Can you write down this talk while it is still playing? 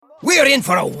We're in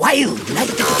for a wild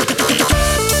night.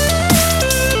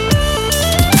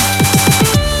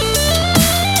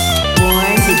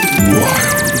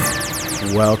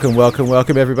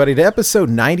 Welcome, everybody, to episode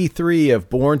 93 of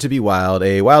Born to be Wild,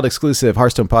 a Wild exclusive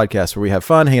Hearthstone podcast where we have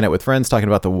fun hanging out with friends, talking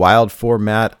about the Wild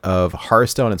format of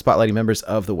Hearthstone and spotlighting members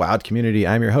of the Wild community.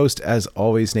 I'm your host, as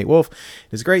always, Nate Wolf.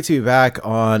 It's great to be back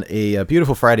on a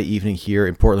beautiful Friday evening here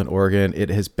in Portland, Oregon. It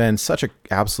has been such an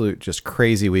absolute just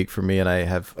crazy week for me, and I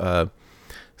have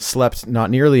slept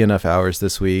not nearly enough hours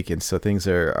this week, and so things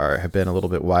have been a little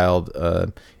bit wild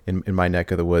in my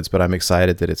neck of the woods. But I'm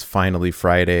excited that it's finally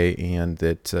Friday and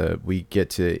that we get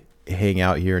to hang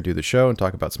out here and do the show and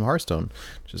talk about some Hearthstone,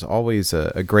 which is always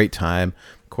a great time.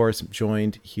 Of course, I'm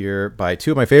joined here by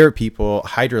two of my favorite people.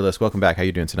 Hydralisk, welcome back. How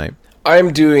you doing tonight?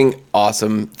 I'm doing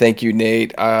awesome. Thank you,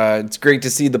 Nate. It's great to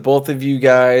see the both of you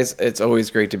guys. It's always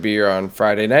great to be here on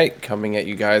Friday night, coming at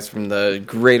you guys from the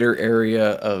greater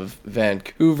area of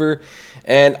Vancouver.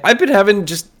 And I've been having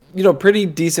just, pretty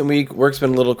decent week. Work's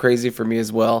been a little crazy for me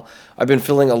as well. I've been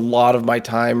filling a lot of my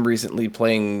time recently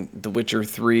playing The Witcher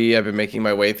 3. I've been making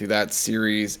my way through that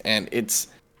series, and it's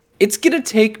going to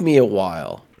take me a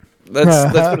while.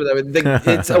 Let's put it that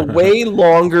way. It's a way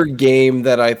longer game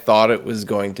than I thought it was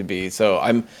going to be. So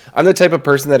I'm the type of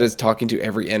person that is talking to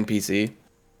every NPC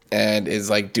and is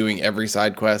like doing every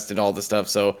side quest and all the stuff.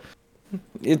 So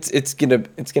it's gonna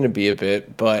be a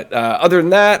bit. But other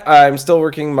than that, I'm still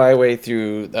working my way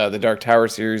through the Dark Tower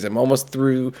series. I'm almost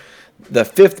through the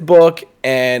 5th book,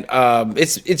 and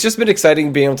it's just been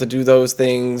exciting being able to do those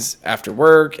things after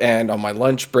work and on my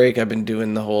lunch break. I've been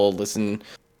doing the whole listen.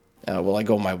 While I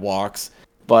go on my walks.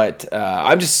 But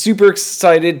I'm just super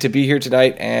excited to be here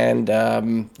tonight. And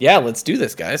let's do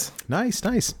this, guys. Nice.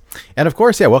 And of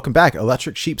course, welcome back.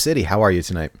 Electric Sheep City. How are you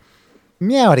tonight?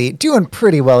 Meowdy, doing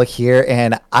pretty well here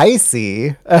in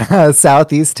icy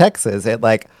Southeast Texas. It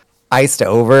iced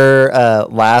over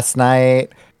last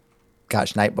night.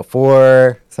 Night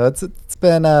before. So it's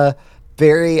been a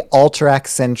very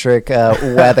Alterac-centric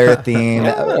weather theme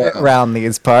around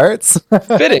these parts.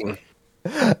 Fitting.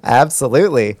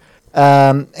 Absolutely.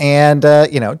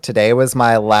 Today was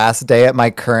my last day at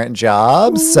my current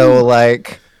job. Ooh. So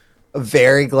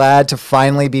very glad to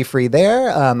finally be free there.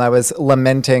 I was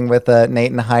lamenting with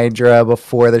Nate and Hydra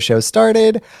before the show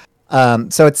started.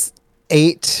 So it's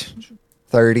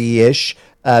 8:30-ish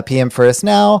p.m. for us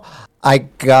now. I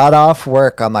got off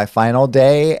work on my final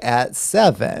day at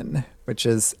 7, which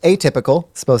is atypical.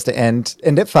 It's supposed to end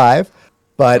at 5,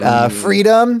 but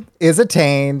freedom is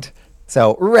attained.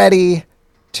 So ready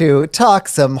to talk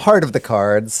some Heart of the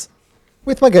Cards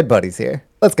with my good buddies here.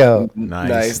 Let's go.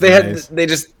 Nice. They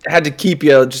just had to keep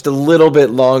you just a little bit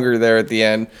longer there at the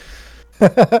end.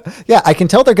 Yeah, I can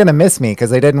tell they're going to miss me because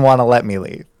they didn't want to let me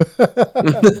leave.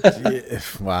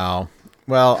 Wow.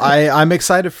 Well, I'm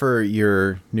excited for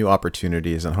your new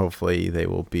opportunities, and hopefully they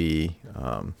will be,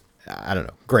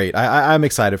 great. I'm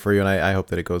excited for you, and I hope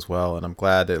that it goes well. And I'm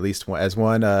glad that at least as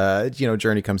one,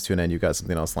 journey comes to an end, you've got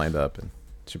something else lined up, and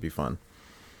it should be fun.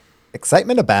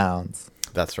 Excitement abounds.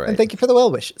 That's right. And thank you for the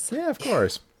well wishes. Yeah, of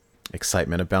course.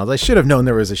 Excitement abounds. I should have known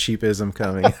there was a sheepism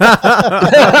coming.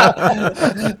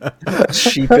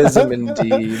 Sheepism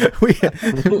indeed.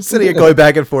 We're sitting here going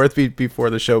back and forth before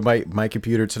the show. My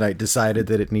computer tonight decided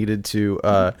that it needed to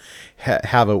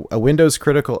have a Windows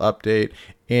critical update,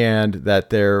 and that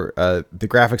the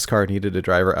graphics card needed a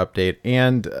driver update,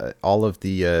 and all of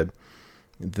the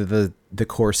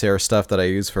Corsair stuff that I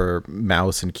use for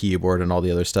mouse and keyboard and all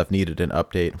the other stuff needed an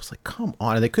update. I was like, come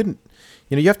on. And they couldn't,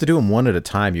 you have to do them one at a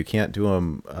time. You can't do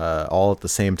them all at the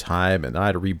same time. And I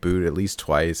had to reboot at least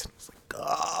twice. It's like,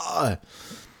 God.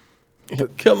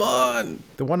 Come on.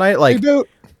 The one night,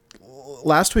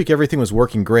 last week, everything was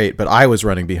working great, but I was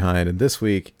running behind. And this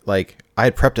week, I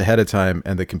had prepped ahead of time,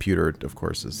 and the computer, of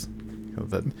course, is,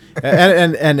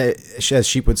 and as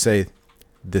Sheep would say,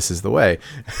 this is the way.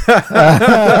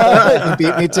 You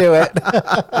beat me to it.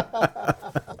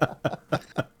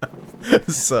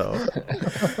 So,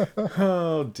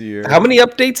 oh dear. How many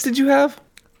updates did you have?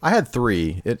 I had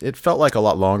 3. It felt like a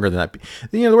lot longer than that.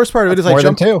 The worst part of it is more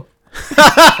than 2.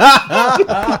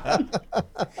 That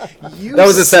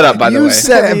was a setup, by the way. You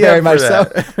set me very much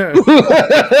so.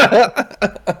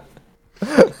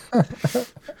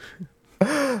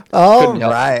 All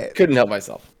right. Couldn't help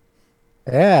myself.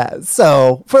 Yeah,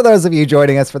 so for those of you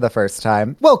joining us for the first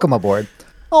time, welcome aboard.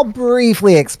 I'll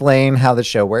briefly explain how the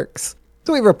show works.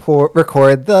 So we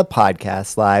record the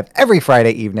podcast live every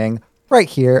Friday evening right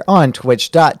here on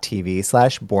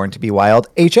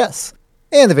twitch.tv/borntobewildhs.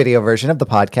 And the video version of the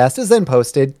podcast is then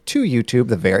posted to YouTube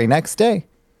the very next day.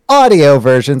 Audio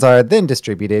versions are then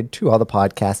distributed to all the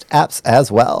podcast apps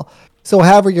as well. So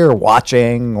however you're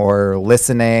watching or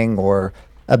listening or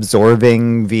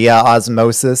absorbing via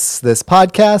osmosis this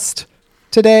podcast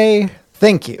today,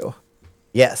 thank you.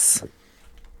 Yes.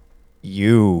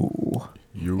 You.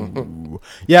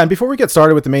 Yeah, and before we get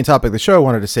started with the main topic of the show, I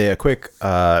wanted to say a quick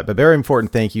but very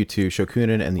important thank you to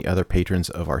Shokunin and the other patrons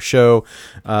of our show.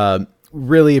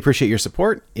 Really appreciate your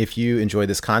support. If you enjoy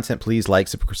this content, please like,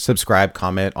 subscribe,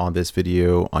 comment on this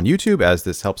video on YouTube, as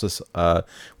this helps us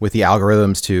with the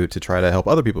algorithms to try to help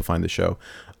other people find the show.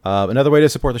 Another way to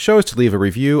support the show is to leave a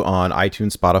review on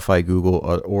iTunes, Spotify,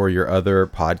 Google, or your other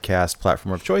podcast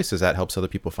platform of choice, as that helps other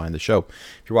people find the show.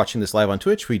 If you're watching this live on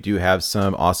Twitch, we do have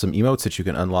some awesome emotes that you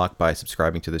can unlock by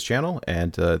subscribing to this channel,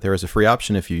 and there is a free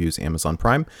option if you use Amazon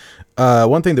Prime.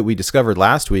 One thing that we discovered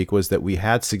last week was that we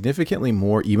had significantly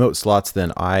more emote slots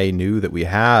than I knew that we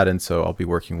had, and so I'll be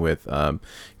working with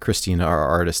Christina, our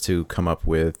artist, to come up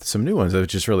with some new ones,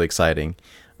 which is really exciting.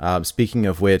 Speaking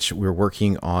of which, we're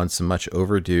working on some much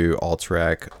overdue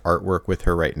Alterac artwork with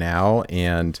her right now,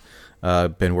 and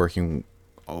been working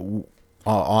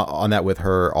on that with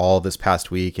her all this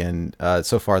past week, and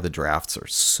so far the drafts are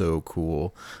so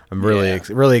cool. I'm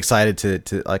really excited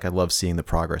to like, I love seeing the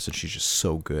progress, and she's just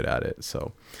so good at it.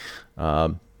 So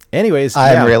anyways,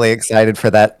 I'm really excited for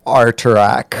that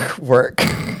Alterac work.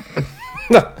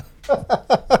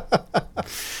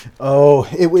 Oh,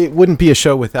 it wouldn't be a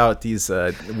show without these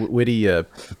witty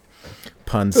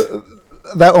puns.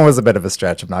 That one was a bit of a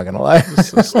stretch, I'm not going to lie. A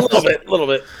little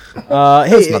bit.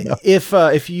 Hey,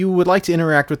 if you would like to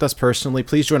interact with us personally,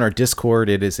 please join our Discord.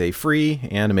 It is a free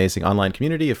and amazing online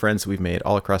community of friends that we've made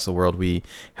all across the world. We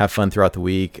have fun throughout the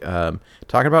week,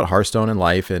 talking about Hearthstone and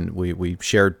life, and we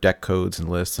share deck codes and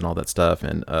lists and all that stuff.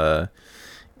 And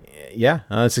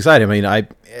it's exciting. I mean,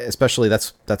 especially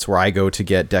that's where I go to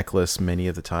get deck lists many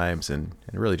of the times, and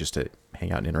really just to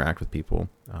hang out and interact with people.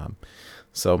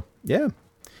 So yeah.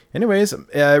 Anyways,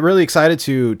 really excited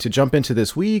to jump into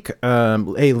this week.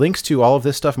 Hey, links to all of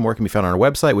this stuff and more can be found on our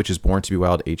website, which is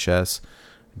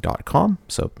borntobewildhs.com.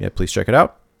 So yeah, please check it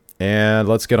out. And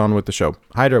let's get on with the show.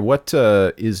 Hydra, what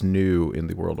is new in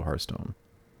the world of Hearthstone?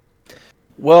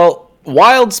 Well,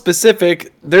 Wild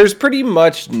specific, there's pretty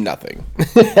much nothing.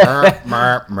 Wah,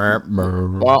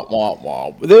 wah,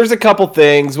 wah. There's a couple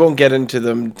things. Won't get into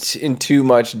them in too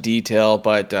much detail,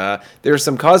 but there's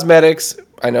some cosmetics.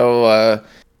 I know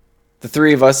the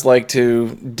three of us like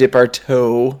to dip our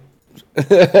toe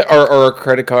or a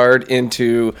credit card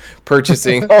into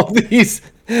purchasing all these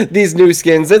new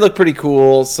skins. They look pretty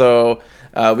cool, so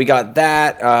we got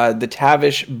that. The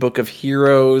Tavish Book of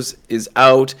Heroes is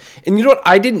out. And you know what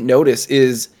I didn't notice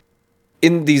is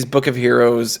in these Book of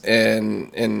Heroes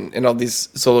and all these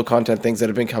solo content things that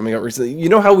have been coming out recently, you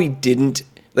know how we didn't,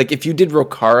 like if you did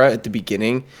Rokara at the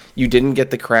beginning, you didn't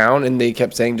get the crown, and they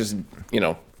kept saying just,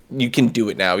 you can do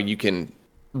it now. You can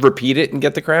repeat it and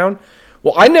get the crown.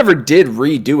 Well, I never did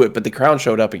redo it, but the crown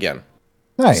showed up again.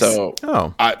 Nice. So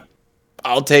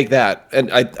I'll take that.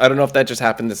 And I don't know if that just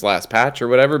happened this last patch or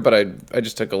whatever, but I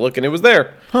just took a look and it was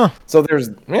there. Huh. So there's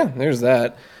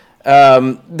that.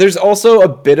 There's also a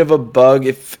bit of a bug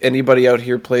if anybody out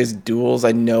here plays duels.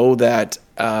 I know that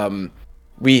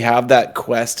we have that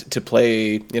quest to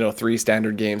play, 3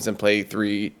 standard games and play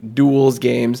 3 duels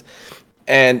games.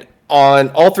 And on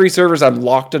all 3 servers, I'm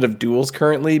locked out of duels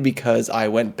currently because I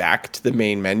went back to the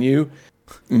main menu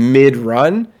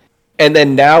mid-run. And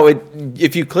then now,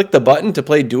 if you click the button to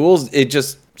play duels, it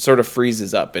just sort of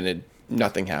freezes up and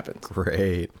nothing happens.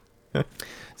 Great.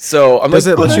 So Does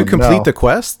it let you complete the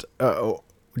quest?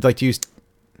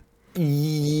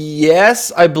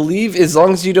 Yes, I believe as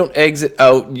long as you don't exit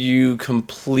out, you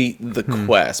complete the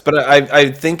quest. But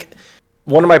I think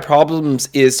one of my problems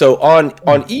is, so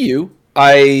on EU,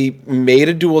 I made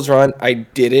a duels run. I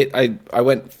did it. I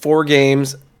went 4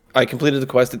 games. I completed the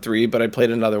quest at 3, but I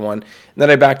played another one. And then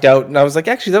I backed out, and I was like,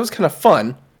 actually, that was kind of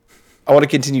fun. I want to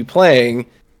continue playing.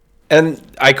 And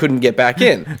I couldn't get back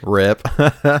in. Rip.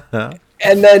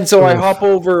 And then so I hop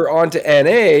over onto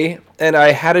NA, and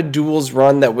I had a duels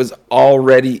run that was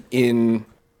already in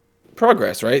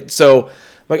progress, right? So I'm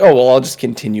like, oh, well, I'll just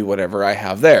continue whatever I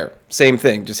have there. Same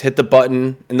thing. Just hit the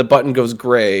button, and the button goes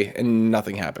gray, and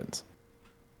nothing happens.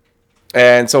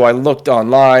 And so I looked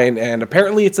online, and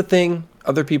apparently it's a thing.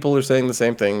 Other people are saying the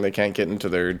same thing. They can't get into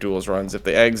their duels runs if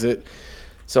they exit.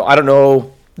 So I don't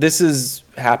know. This has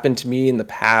happened to me in the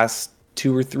past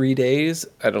 2 or 3 days.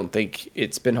 I don't think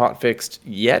it's been hot fixed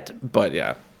yet, but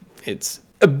yeah, it's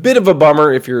a bit of a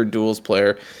bummer if you're a duels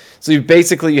player. So you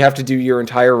have to do your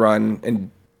entire run and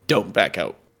don't back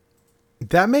out.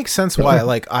 That makes sense why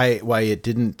it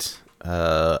didn't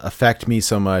affect me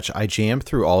so much. I jammed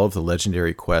through all of the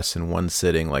legendary quests in one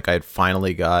sitting. Like I had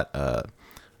finally got a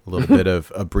little bit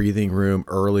of a breathing room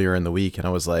earlier in the week, and I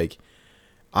was like,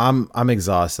 I'm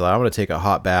exhausted. I want to take a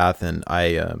hot bath, and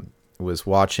I was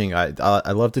watching. I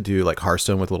love to do like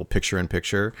Hearthstone with a little picture in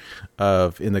picture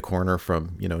of in the corner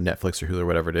from Netflix or Hulu or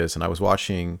whatever it is. And I was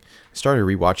started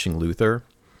rewatching Luther,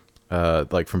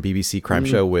 like from BBC Crime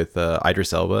Show with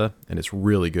Idris Elba, and it's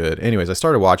really good. Anyways, I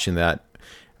started watching that.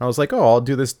 I was like, oh, I'll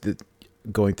do this,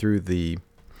 going through the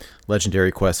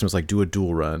legendary quest, and was like, do a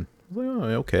duel run. I was like, oh,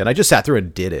 okay. And I just sat through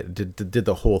and did it, did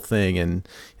the whole thing, and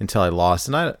until I lost.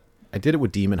 And I did it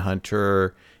with Demon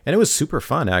Hunter, and it was super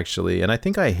fun, actually. And I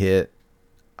think I hit,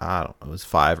 I don't know, it was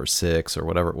 5 or 6 or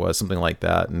whatever it was, something like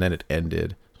that. And then it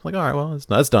ended. I'm like, all right, well,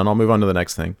 that's done. I'll move on to the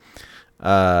next thing.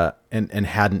 And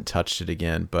hadn't touched it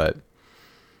again, but.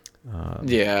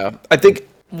 Yeah, I think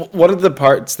one of the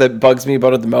parts that bugs me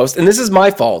about it the most, and this is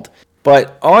my fault,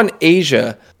 but on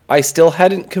Asia, I still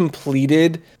hadn't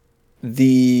completed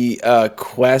the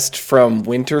quest from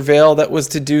Wintervale that was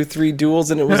to do 3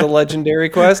 duels, and it was a legendary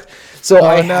quest. So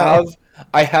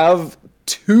I have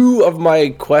 2 of my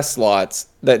quest slots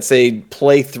that say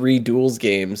play 3 duels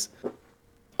games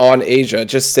on Asia,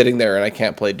 just sitting there, and I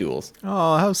can't play duels.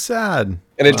 Oh, how sad!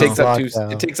 And it takes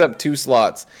up 2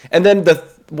 slots, and then the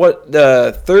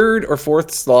 3rd or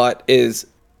 4th slot is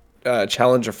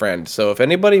challenge a friend. So if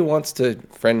anybody wants to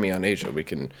friend me on Asia, we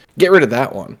can get rid of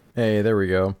that one. Hey, there we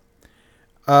go.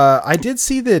 I did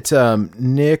see that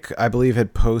Nick, I believe,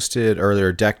 had posted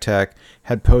earlier. Deck Tech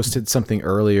had posted something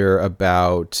earlier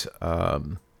about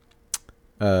the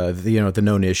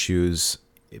known issues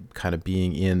kind of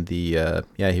being in the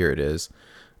here it is.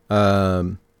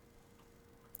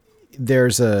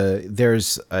 There's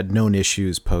a known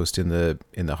issues post in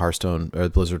the Hearthstone or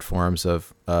Blizzard forums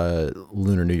of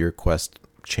Lunar New Year quest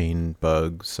chain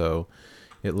bug. So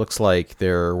it looks like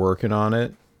they're working on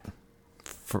it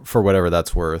for whatever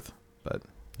that's worth. But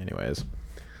anyways.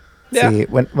 Yeah. See,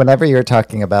 whenever you're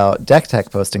talking about Deck Tech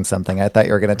posting something, I thought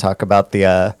you were going to talk about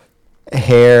the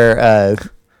hair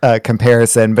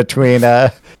comparison between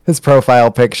his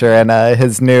profile picture and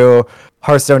his new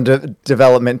Hearthstone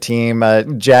development team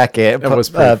jacket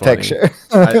picture.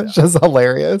 Which is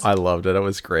hilarious. I loved it. It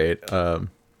was great.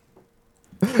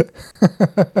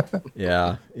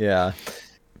 Yeah.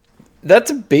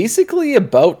 That's basically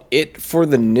about it for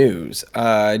the news.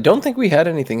 I don't think we had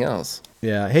anything else.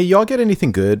 Yeah. Hey, y'all get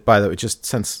anything good, by the way, just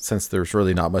since there's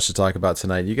really not much to talk about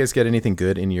tonight, you guys get anything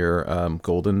good in your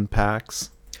golden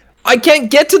packs? I can't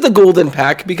get to the golden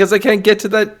pack because I can't get to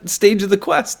that stage of the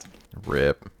quest.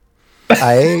 Rip.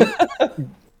 I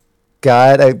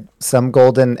got some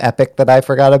golden epic that I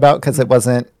forgot about because it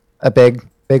wasn't a big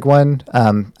one.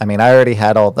 I mean, I already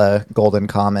had all the golden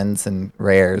commons and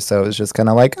rares, so it was just kind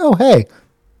of like, oh, hey,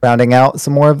 rounding out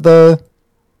some more of the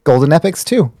golden epics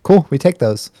too. Cool, we take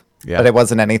those. Yeah. But it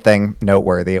wasn't anything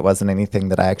noteworthy. It wasn't anything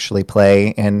that I actually play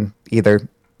in either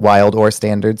wild or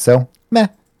standard. So, meh.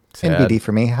 Sad. NBD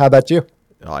for me. How about you?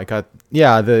 I got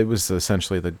it was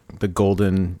essentially the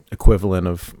golden equivalent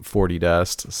of 40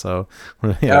 dust. So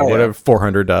whatever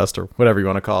 400 dust or whatever you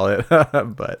want to call it.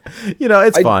 But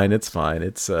it's fine. It's fine.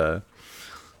 It's I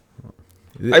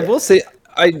will say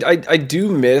I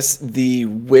do miss the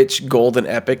which golden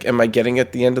epic am I getting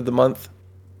at the end of the month?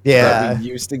 Yeah, that we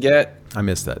used to get. I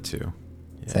miss that too.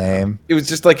 Yeah. Same. It was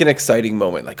just like an exciting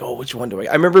moment. Like, oh, which one do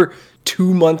I remember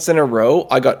 2 months in a row,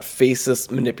 I got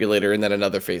Faceless Manipulator and then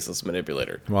another Faceless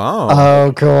Manipulator. Wow.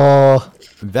 Oh, cool.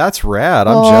 That's rad.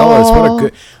 I'm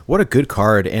jealous. What a good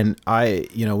card. And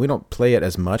we don't play it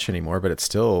as much anymore, but it's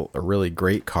still a really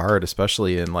great card,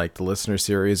 especially in like the listener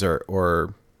series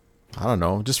or I don't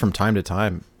know, just from time to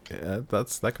time. Yeah,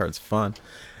 that card's fun.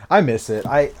 I miss it.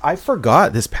 I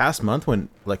forgot this past month when,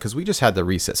 like, because we just had the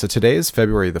reset. So today is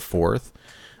February the 4th.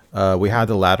 We had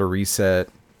the ladder reset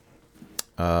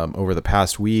over the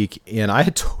past week, and I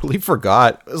had totally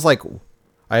forgot. It was like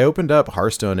I opened up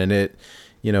Hearthstone and it,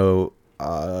 the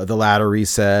ladder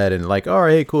reset and like, all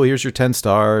right, cool. Here's your 10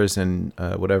 stars and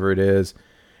whatever it is.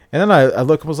 And then I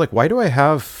looked and was like, why do I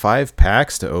have 5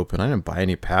 packs to open? I didn't buy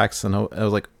any packs. And I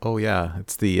was like, oh yeah,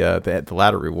 it's the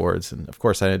ladder rewards. And of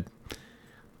course I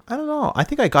don't know. I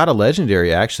think I got a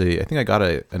legendary actually. I think I got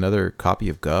another copy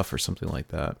of Guff or something like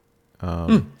that.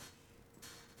 I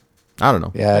don't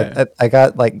know. Yeah, I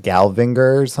got like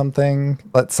Galvinger or something,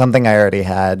 but something I already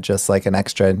had, just like an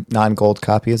extra non-gold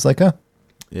copy is like,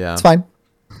 yeah, it's fine.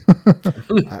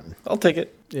 I'll take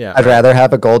it. Yeah, I'd rather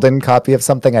have a golden copy of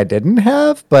something I didn't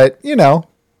have, but Yeah.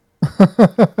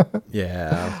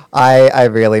 I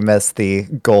really miss the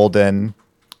golden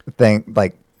thing,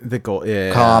 like The goal,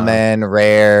 yeah. common,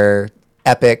 rare,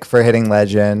 epic for hitting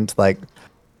legend, like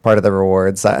part of the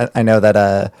rewards. I know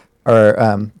that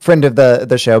our friend of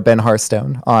the show, Ben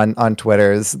Harstone on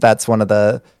Twitter's, that's one of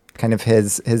the kind of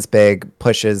his big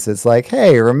pushes is like,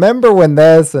 hey, remember when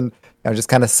this, and just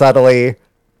kind of subtly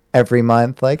every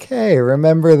month, like, hey,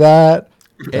 remember that.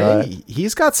 Hey,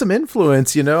 he's got some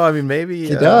influence, I mean, maybe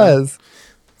He does.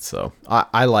 So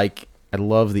I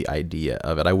love the idea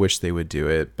of it. I wish they would do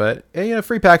it, but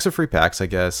free packs are free packs, I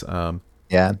guess.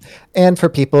 Yeah. And for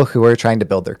people who are trying to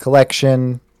build their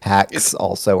collection, packs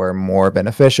also are more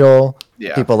beneficial.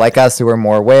 Yeah. People like us who are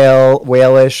more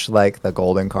whalish, like the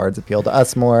golden cards appeal to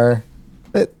us more.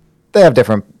 They have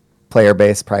different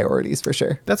player-based priorities for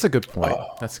sure. That's a good point.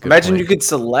 That's a good Imagine point. you could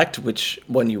select which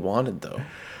one you wanted, though.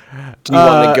 Do you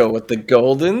want to go with the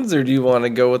goldens or do you want to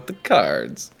go with the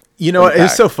cards?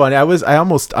 It's so funny. I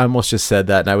almost just said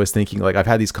that, and I was thinking, like, I've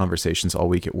had these conversations all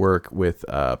week at work with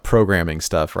programming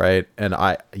stuff, right? And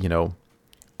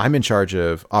I'm in charge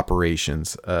of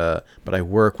operations, but I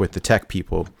work with the tech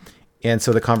people, and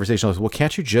so the conversation was, well,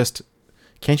 can't you just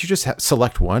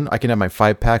select one? I can have my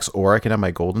 5 packs, or I can have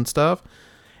my golden stuff.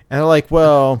 And they're like,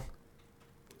 well,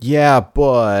 yeah,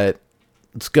 but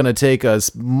it's gonna take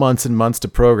us months and months to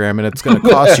program, and it's gonna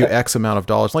cost you X amount of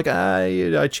dollars. Like,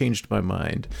 I changed my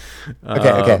mind.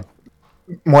 Okay.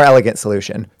 More elegant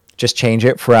solution. Just change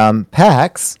it from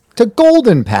packs to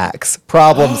golden packs.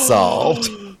 Problem solved.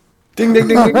 Ding, ding,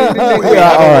 ding, ding, ding, ding, ding.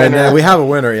 Yeah, all right, man. We have a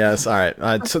winner. Yes, all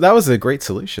right. So that was a great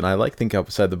solution. I like think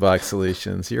outside the box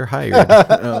solutions. You're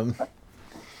hired.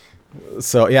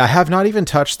 So yeah, I have not even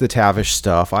touched the Tavish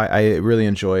stuff. I really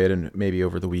enjoy it, and maybe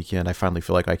over the weekend I finally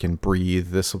feel like I can breathe.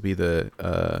 This will be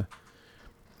the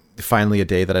finally a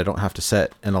day that I don't have to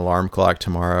set an alarm clock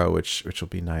tomorrow, which will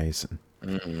be nice.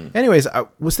 Anyways, I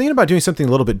was thinking about doing something a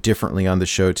little bit differently on the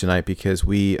show tonight because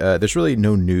there's really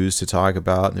no news to talk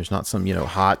about, and there's not some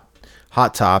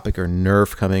hot topic or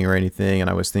nerf coming or anything. And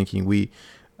I was thinking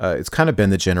it's kind of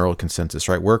been the general consensus,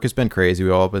 right? Work has been crazy.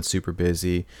 We've all been super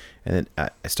busy. And then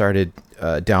I started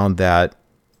down that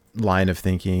line of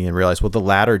thinking and realized, well, the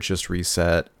ladder just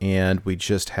reset and we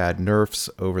just had nerfs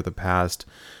over the past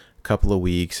couple of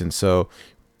weeks. And so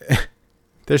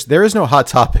there is no hot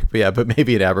topic, but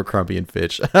maybe an Abercrombie and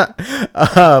Fitch.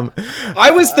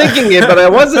 I was thinking it, but I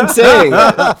wasn't saying it.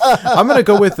 I'm going to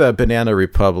go with Banana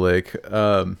Republic.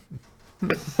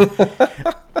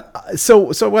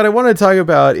 So what I want to talk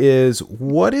about is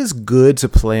what is good to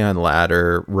play on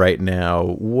ladder right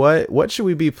now. What should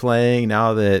we be playing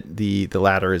now that the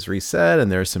ladder is reset and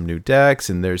there's some new decks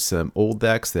and there's some old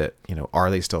decks that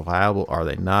are they still viable? Are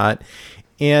they not?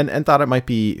 And thought it might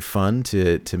be fun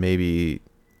to maybe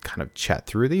kind of chat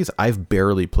through these. I've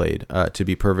barely played, to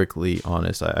be perfectly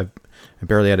honest. I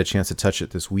barely had a chance to touch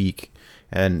it this week,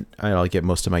 and I'll get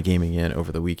most of my gaming in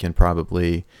over the weekend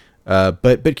probably.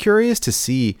 But curious to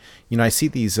see, I see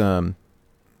these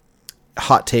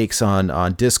hot takes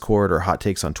on Discord or hot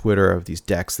takes on Twitter of these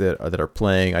decks that are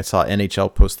playing. I saw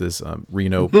NHL post this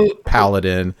Reno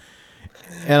Paladin,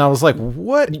 and I was like,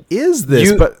 "What is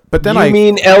this?" But then you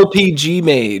mean LPG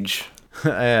Mage?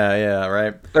 yeah,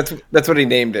 right. That's what he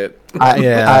named it.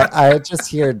 I just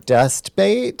hear dust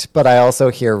bait, but I also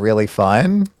hear really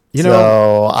fun.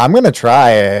 So I'm gonna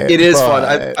try it. It is fun.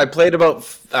 I played about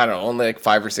only like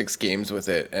 5 or 6 games with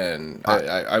it, and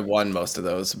I won most of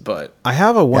those. But I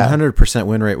have a 100%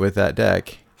 win rate with that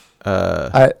deck.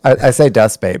 I say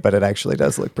dust bait, but it actually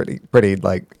does look pretty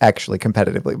like actually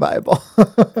competitively viable.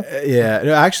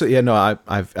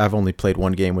 I've only played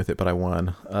one game with it, but I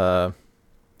won.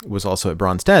 Was also at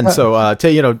bronze 10, so it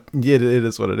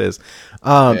is what it is.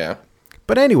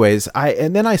 But anyways,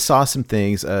 I saw some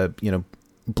things.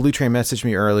 Blue Train messaged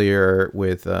me earlier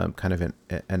with kind of an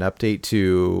update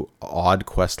to Odd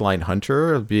Questline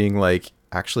Hunter being like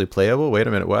actually playable. Wait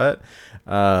a minute, what?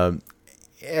 And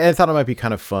I thought it might be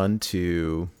kind of fun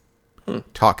to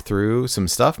talk through some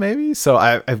stuff maybe. So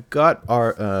I've got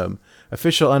our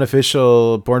official,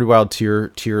 unofficial Born to be Wild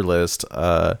tier list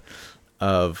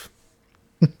of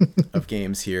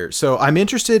games here. So I'm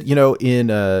interested, in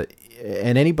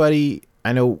and anybody.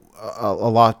 I know a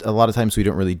lot of times we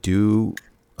don't really do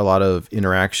a lot of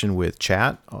interaction with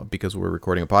chat because we're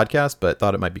recording a podcast, but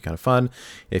thought it might be kind of fun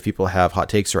if people have hot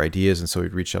takes or ideas. And so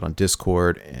we'd reach out on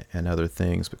Discord and other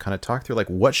things, but kind of talk through like,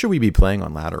 what should we be playing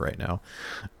on ladder right now?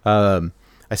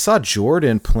 I saw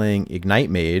Jordan playing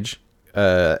Ignite Mage,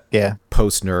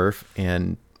 post nerf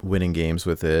and winning games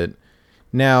with it.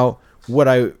 Now, what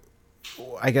I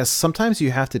guess sometimes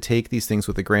you have to take these things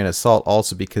with a grain of salt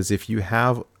also, because if you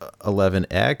have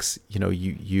 11x,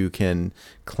 you can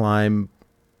climb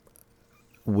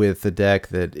with a deck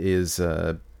that is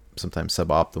sometimes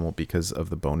suboptimal because of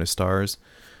the bonus stars.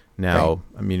 Now,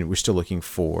 Right. I mean, we're still looking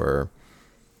for,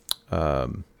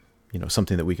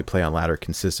 something that we could play on ladder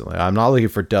consistently. I'm not looking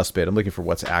for dustbait. I'm looking for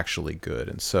what's actually good.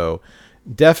 And so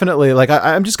definitely, like,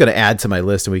 I'm just going to add to my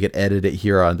list and we could edit it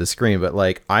here on the screen. But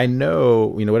like, I know,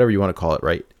 whatever you want to call it,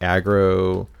 right?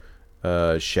 Aggro,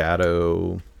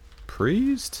 Shadow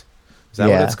Priest? Is that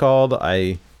what Yeah. it's called?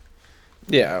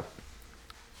 Yeah.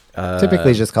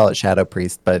 Typically just call it Shadow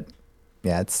Priest, but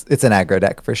yeah, it's an aggro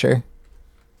deck for sure.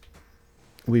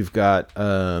 We've got,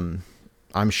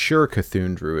 I'm sure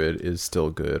Cthulhu Druid is still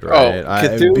good, right?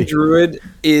 Cthulhu Druid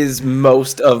is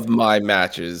most of my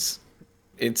matches.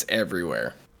 It's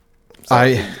everywhere. So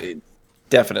it's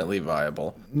definitely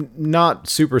viable. Not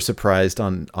super surprised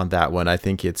on that one. I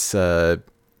think it's the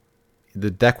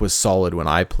deck was solid when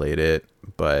I played it,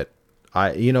 but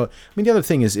the other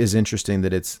thing is interesting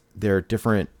that there are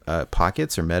different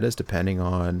pockets or metas depending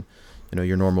on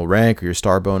your normal rank or your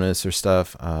star bonus or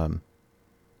stuff.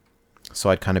 So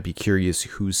I'd kind of be curious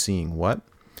who's seeing what.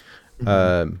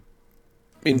 I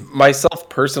mean, myself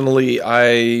personally,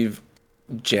 I've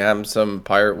jammed some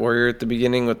Pirate Warrior at the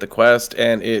beginning with the quest,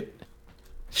 and it's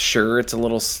a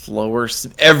little slower,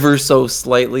 ever so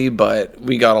slightly, but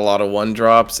we got a lot of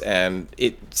 1-drops, and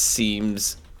it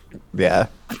seems Yeah.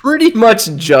 pretty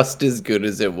much just as good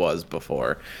as it was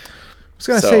before. I was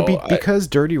gonna say because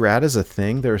Dirty Rat is a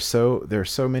thing. There's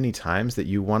so many times that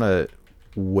you want to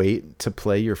wait to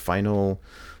play your final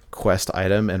quest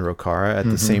item and Rokara at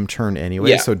the same turn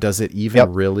anyway. Yeah. So does it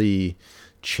even really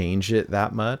change it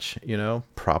that much?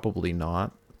 Probably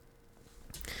not.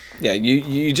 Yeah,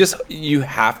 you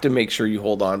have to make sure you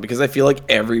hold on, because I feel like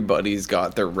everybody's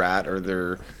got their rat or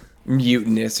their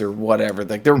mutinous or whatever.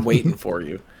 Like, they're waiting for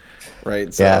you,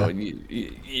 right? So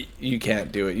you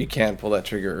can't do it. You can't pull that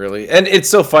trigger early. And it's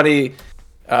so funny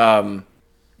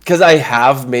because I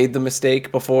have made the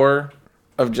mistake before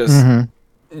of just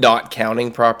not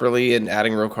counting properly and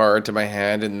adding Rokara to my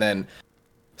hand, and then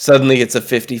suddenly it's a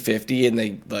 50-50 and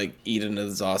they like eat an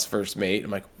exhaust first mate. I'm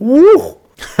like, woo!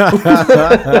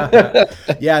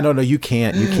 Yeah, no, you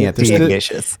can't. There's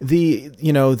Delicious.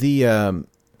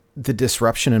 the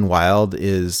disruption in Wild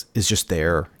is just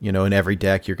there. In every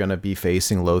deck you're going to be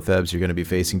facing Loathebs, you're going to be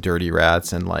facing Dirty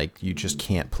Rats, and like you just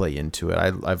can't play into it.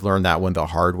 I've learned that one the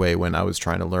hard way when I was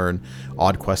trying to learn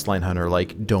Odd Questline Hunter.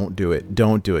 Like, don't do it.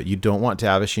 You don't want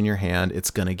Tavish in your hand.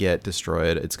 It's going to get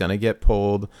destroyed. It's going to get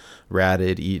pulled,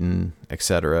 ratted, eaten,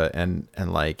 etc. And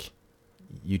like,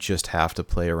 you just have to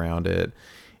play around it,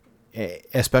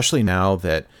 especially now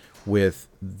that with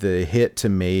the hit to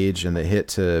Mage and the hit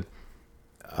to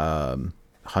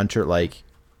Hunter, like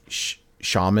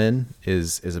Shaman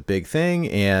is a big thing,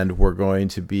 and we're going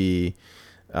to be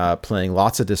playing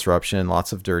lots of Disruption,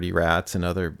 lots of Dirty Rats and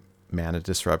other mana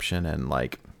disruption, and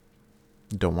like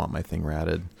don't want my thing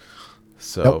ratted.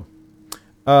 So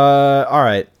all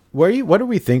right, what do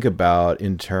we think about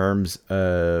in terms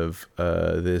of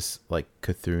this like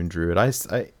Cthulhu Druid? I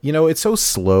it's so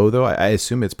slow though. I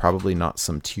assume it's probably not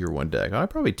some tier 1 deck.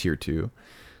 Probably tier 2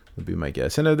 would be my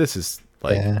guess. I know this is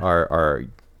like our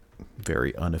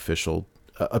very unofficial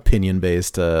opinion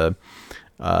based thing.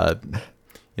 I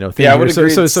would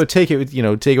agree. So take it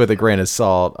with a grain of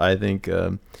salt. I think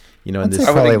in this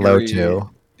probably low agree. 2.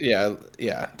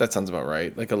 Yeah, that sounds about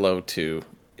right. Like a low 2.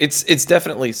 It's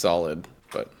definitely solid,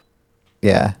 but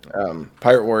Yeah.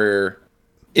 Pirate Warrior,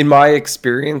 in my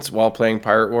experience while playing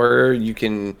Pirate Warrior, you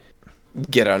can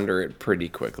get under it pretty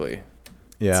quickly.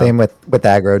 yeah. Same with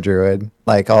aggro druid.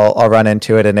 Like I'll run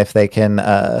into it, and if they can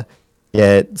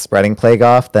get spreading plague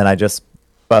off, then I just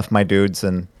buff my dudes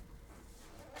and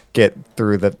get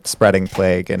through the spreading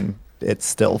plague, and it's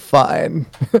still fine.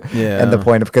 Yeah. And the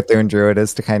point of Cthulhu Druid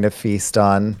is to kind of feast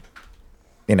on,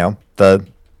 the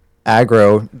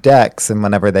aggro decks, and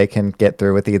whenever they can get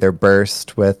through with either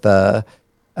burst with the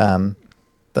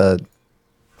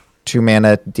 2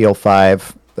 mana deal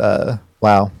 5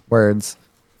 words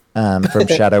from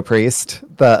Shadow Priest,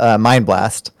 the Mind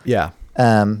Blast. Yeah.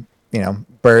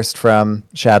 Burst from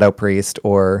Shadow Priest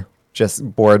or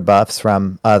just board buffs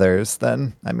from others,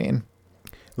 then Let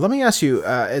me ask you,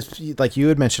 like you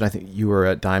had mentioned, I think you were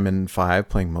at Diamond 5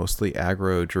 playing mostly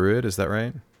aggro Druid. Is that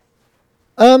right?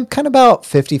 kind of about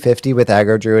 50-50 with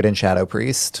aggro druid and shadow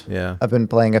priest. Yeah. I've been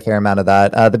playing a fair amount of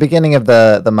that. The beginning of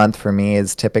the month for me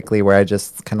is typically where I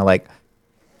just kind of like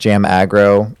jam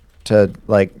aggro to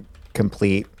like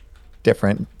complete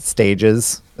different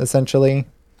stages essentially.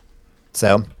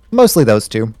 So mostly those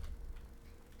two.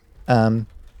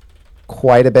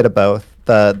 Quite a bit of both.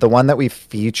 The one that we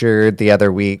featured the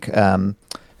other week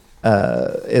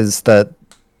is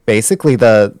basically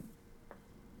the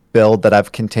build that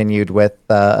I've continued with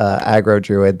Aggro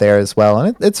Druid there as well,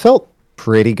 and it's felt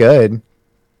pretty good.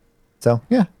 So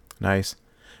yeah, Nice.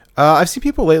 I've seen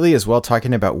people lately as well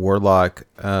talking about Warlock,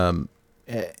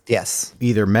 yes,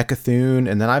 either Mechathune,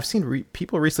 and then I've seen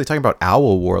people recently talking about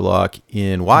Owl Warlock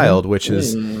in Wild, which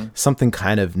is something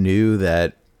kind of new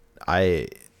that I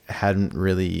hadn't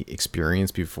really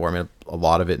experienced before. I mean, a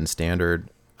lot of it in Standard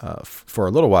for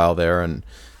a little while there, and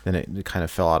then it kind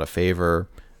of fell out of favor.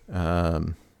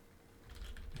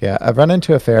 yeah, I've run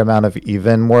into a fair amount of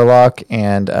even Warlock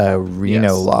and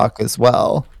Reno Yes. Lock as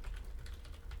well.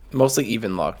 Mostly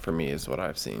even lock for me is what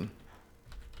I've seen.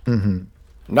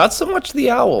 Not so much the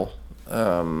owl.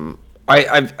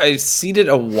 I've seen it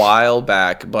a while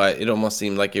back, but it almost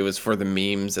seemed like it was for the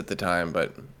memes at the time.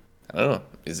 But I don't know.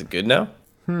 Is it good now?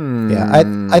 Yeah,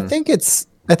 I think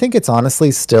it's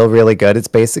honestly still really good. It's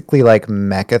basically like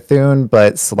Mechathune,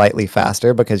 but slightly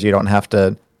faster because you don't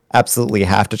absolutely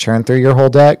have to churn through your whole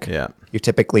deck. Yeah. You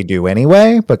typically do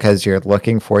anyway because you're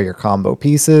looking for your combo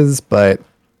pieces, but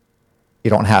you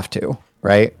don't have to,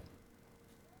 right?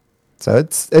 So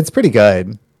it's pretty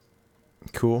good.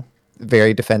 Cool.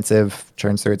 Very defensive,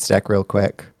 churns through its deck real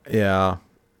quick. Yeah.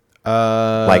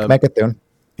 Like Mechathune.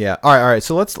 Yeah. All right.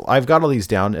 So I've got all these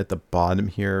down at the bottom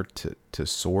here to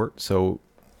sort. So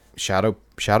Shadow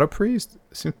Priest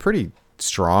seems pretty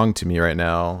strong to me right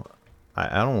now.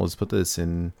 I don't know. Let's put this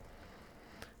in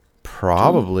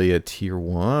probably a tier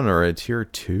 1 or a tier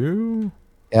 2.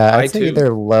 Yeah, High I'd say two.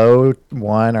 either low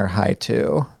 1 or high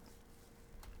 2.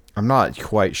 I'm not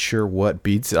quite sure what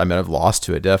beats it. I mean, I've lost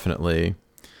to it definitely.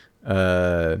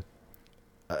 All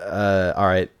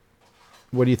right.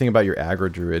 What do you think about your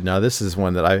Aggro Druid? Now, this is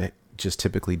one that I just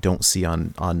typically don't see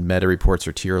on meta reports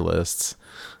or tier lists.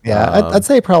 Yeah, I'd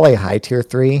say probably high tier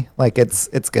 3. Like it's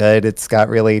good. It's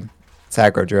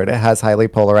Aggro Druid. It has highly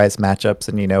polarized matchups,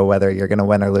 and you know whether you're going to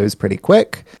win or lose pretty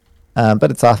quick.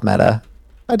 But it's off meta.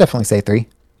 I'd definitely say 3.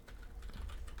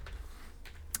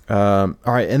 All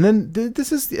right, and then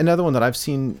this is another one that I've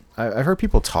seen. I've heard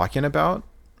people talking about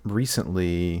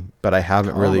recently, but I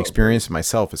haven't really experienced it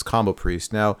myself. Is Combo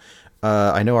Priest. Now,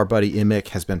 I know our buddy Imic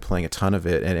has been playing a ton of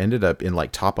it and ended up in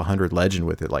like top 100 Legend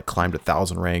with it. Like climbed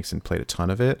 1,000 ranks and played a ton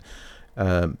of it.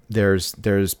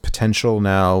 There's potential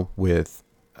now with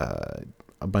a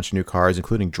bunch of new cards,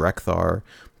 including Drekthar,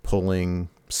 pulling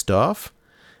stuff.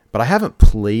 But I haven't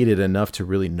played it enough to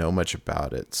really know much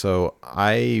about it. So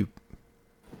I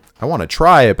want to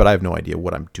try it, but I have no idea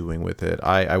what I'm doing with it.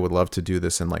 I would love to do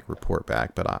this and like report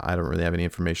back, but I don't really have any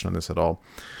information on this at all.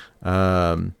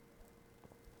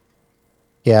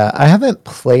 Yeah, I haven't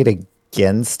played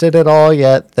against it at all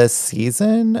yet this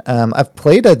season. I've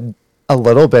played a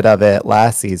little bit of it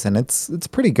last season. It's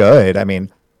pretty good. I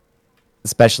mean,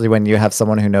 especially when you have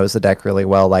someone who knows the deck really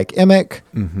well, like Imic.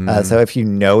 So if you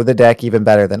know the deck even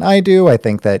better than I do, I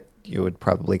think that you would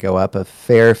probably go up a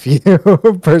fair few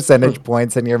percentage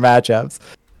points in your matchups.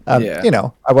 Yeah. You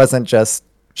know, I wasn't just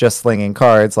slinging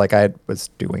cards. Like I was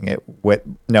doing it with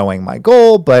knowing my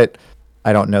goal, but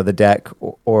I don't know the deck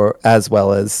or as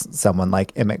well as someone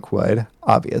like Imic would,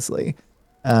 obviously.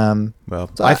 Well,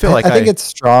 So I feel like I think it's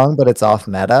strong, but it's off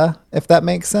meta, if that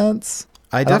makes sense.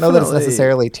 I don't know that it's definitely-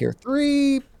 necessarily tier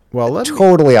 3. well,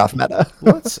 Totally off meta.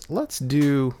 let's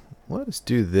do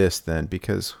this then,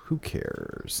 because who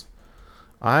cares?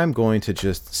 I'm going to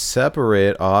just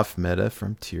separate off meta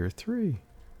from tier 3.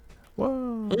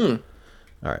 Whoa.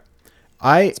 All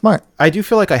right. Smart. I do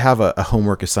feel like I have a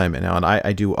homework assignment now, and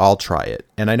I'll try it.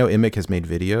 And I know Imic has made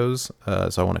videos,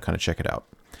 so I want to kind of check it out.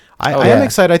 I am yeah.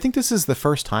 excited. I think this is the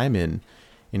first time in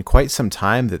quite some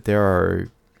time that there are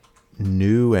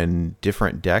new and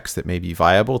different decks that may be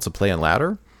viable to play in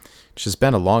ladder. It's just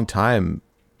been a long time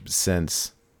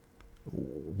since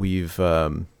we've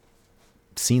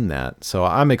seen that. So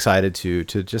I'm excited to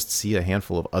just see a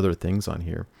handful of other things on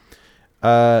here.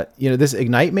 This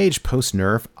Ignite Mage post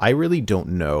nerf, I really don't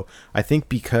know. I think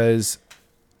because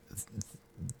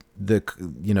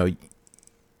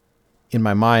in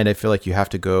my mind, I feel like you have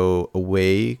to go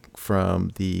away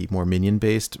from the more minion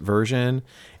based version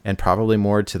and probably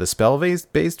more to the spell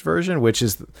based version, which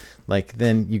is like,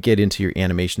 then you get into your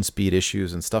animation speed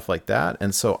issues and stuff like that.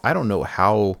 And so I don't know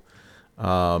how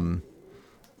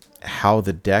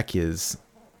the deck is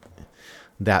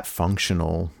that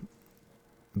functional,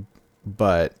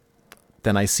 but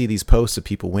then I see these posts of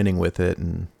people winning with it,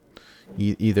 and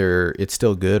either it's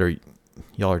still good or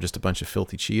y'all are just a bunch of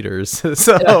filthy cheaters.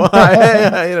 So I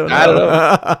don't know. I don't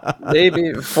know.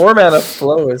 Maybe 4 mana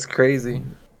flow is crazy.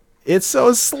 It's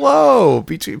so slow.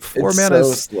 Between four It's mana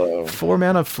so slow. 4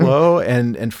 mana flow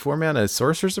and 4 mana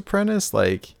Sorcerer's Apprentice,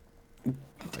 like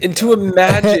And to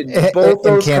imagine both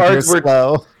those cards were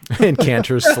slow. And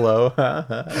Cantor's slow.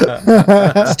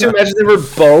 just to imagine they were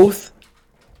both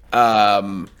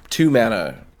 2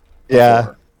 mana. Yeah.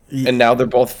 Before, and now they're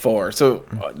both 4. So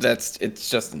it's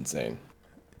just insane.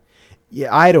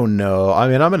 Yeah, I don't know. I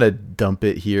mean, I'm gonna dump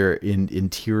it here in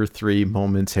tier 3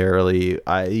 momentarily.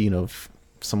 If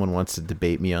someone wants to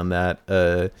debate me on that,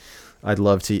 I'd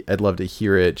love to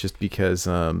hear it, just because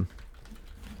I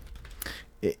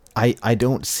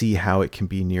don't see how it can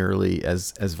be nearly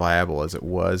as viable as it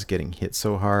was getting hit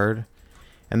so hard.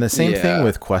 And the same thing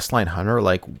with Questline Hunter.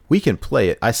 Like, we can play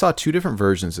it. I saw 2 different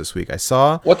versions this week.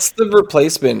 What's the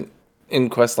replacement in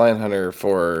Questline Hunter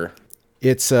for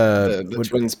it's the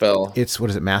twin spell? It's, what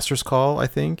is it, Master's Call, I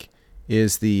think,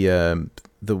 is the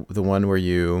one where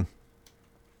you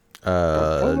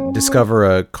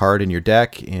discover a card in your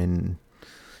deck. In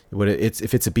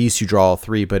if it's a beast, you draw all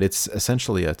 3, but it's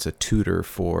essentially it's a tutor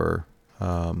for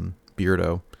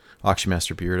Beardo, Auction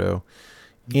Master Beardo.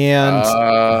 And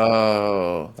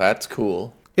that's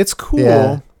cool. It's cool.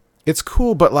 Yeah. It's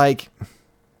cool, but like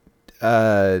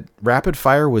Rapid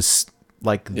Fire was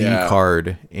like the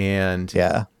card, and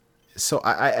so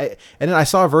I and then I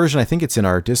saw a version, I think it's in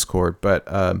our Discord, but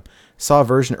saw a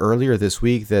version earlier this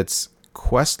week that's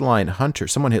Questline Hunter.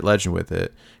 Someone hit legend with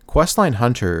it. Questline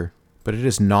Hunter, but it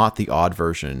is not the odd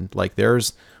version. Like,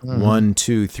 there's 1,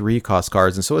 2, 3 cost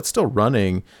cards, and so it's still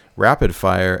running Rapid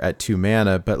Fire at 2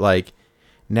 mana, but like,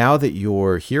 now that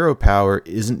your hero power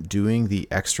isn't doing the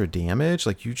extra damage,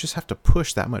 like, you just have to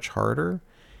push that much harder.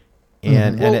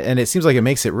 And and it seems like it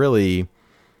makes it really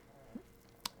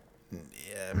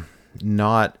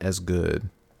not as good.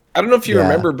 I don't know if you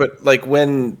remember, but like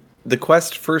when the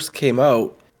quest first came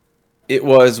out, it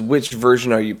was, which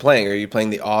version are you playing? Are you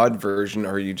playing the odd version,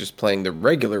 or are you just playing the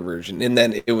regular version? And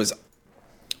then it was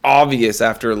obvious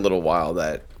after a little while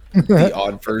that the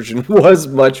odd version was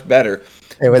much better.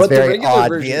 It was very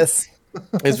obvious.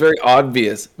 It's very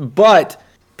obvious. But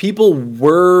people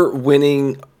were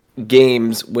winning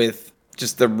games with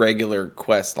just the regular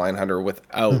Questline Hunter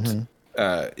without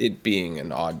it being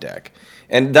an odd deck.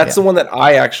 And that's the one that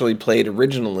I actually played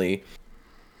originally,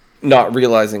 not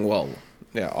realizing,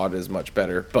 odd is much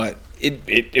better. But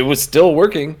it was still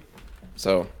working.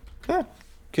 So,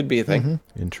 could be a thing.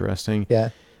 Interesting. Yeah.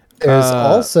 There's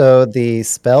also the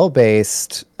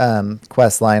spell-based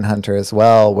Questline Hunter as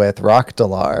well with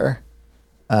Rockdalar,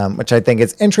 which I think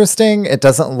is interesting. It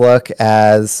doesn't look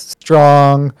as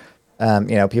strong.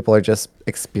 People are just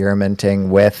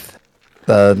experimenting with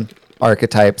the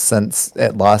archetype since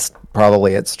it lost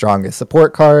probably its strongest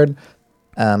support card.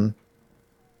 I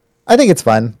think it's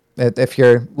fun if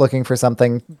you're looking for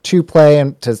something to play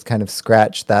and to kind of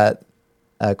scratch that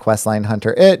Questline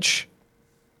Hunter itch.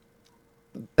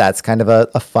 That's kind of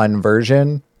a fun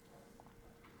version.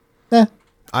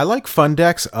 I like fun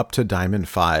decks up to Diamond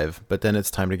 5, but then it's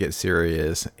time to get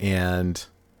serious. And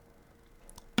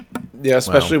yeah,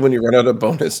 especially when you run out of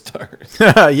bonus stars.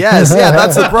 yes,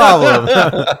 that's the problem.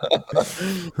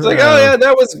 It's like,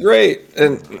 that was great,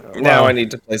 and now I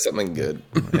need to play something good.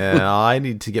 Yeah, I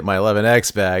need to get my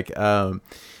 11x back.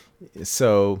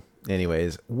 So,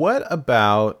 anyways, what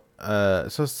about?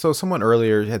 So someone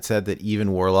earlier had said that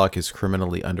even Warlock is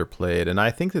criminally underplayed, and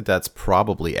I think that that's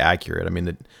probably accurate. I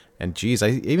mean, I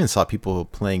even saw people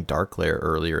playing Darkglare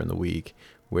earlier in the week,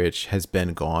 which has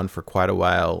been gone for quite a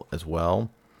while as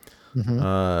well.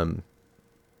 Even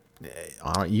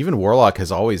Warlock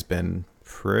has always been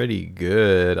pretty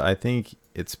good. I think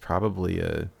it's probably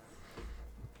a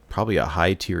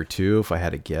high tier 2 if I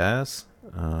had to guess.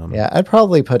 I'd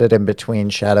probably put it in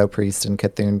between Shadow Priest and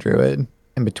Cthulhu Druid.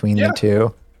 In between the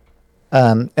two.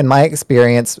 In my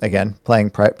experience, again, playing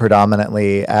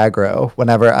predominantly aggro,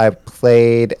 whenever I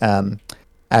played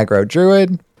aggro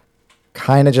Druid,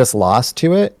 kind of just lost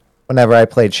to it. Whenever I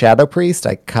played Shadow Priest,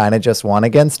 I kind of just won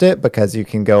against it because you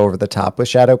can go over the top with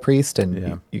Shadow Priest,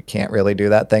 and you can't really do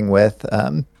that thing with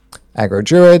aggro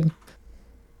Druid.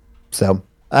 So,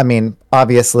 I mean,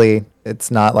 obviously,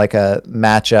 it's not like a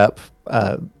matchup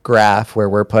graph where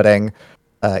we're putting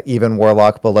even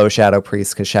Warlock below Shadow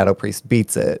Priest because Shadow Priest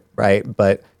beats it, right?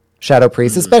 But Shadow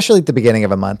Priest, especially at the beginning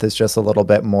of a month, is just a little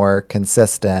bit more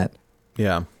consistent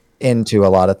into a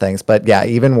lot of things. But yeah,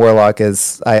 even Warlock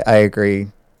is, I agree,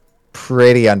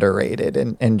 pretty underrated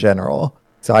in general.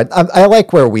 So I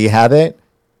like where we have it.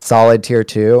 Solid tier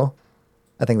 2.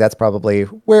 I think that's probably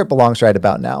where it belongs right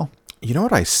about now. You know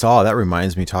what I saw? That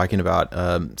reminds me, talking about,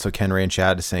 so Ken Ray and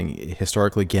Chad is saying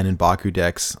historically Gen and Baku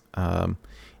decks,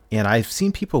 and I've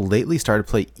seen people lately start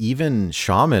to play even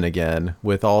Shaman again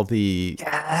with all the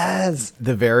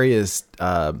various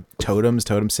totem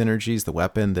synergies, the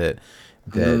weapon that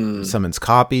that summons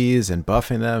copies and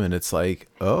buffing them, and it's like,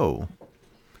 oh,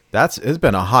 it's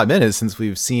been a hot minute since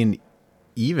we've seen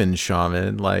even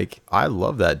shaman. Like, I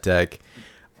love that deck.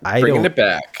 Bringing it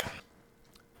back.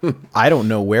 I don't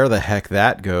know where the heck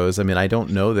that goes. I mean, I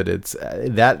don't know that it's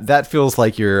that feels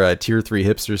like your tier 3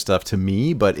 hipster stuff to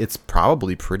me, but it's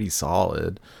probably pretty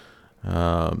solid.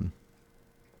 That's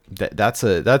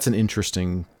an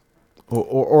interesting,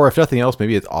 or if nothing else,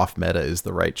 maybe it's off meta is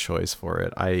the right choice for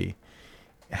it. I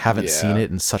haven't seen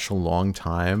it in such a long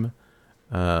time.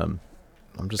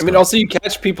 Also you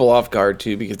catch people off guard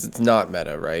too because it's not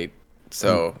meta, right?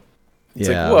 So it's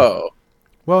like, whoa.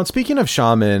 Well, and speaking of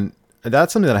shaman,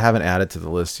 that's something that I haven't added to the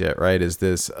list yet, right? Is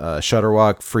this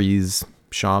Shutterwalk Freeze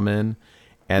Shaman?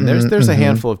 And there's a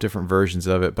handful of different versions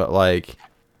of it, but like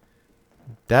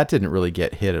that didn't really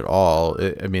get hit at all.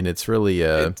 I mean, it's really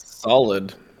it's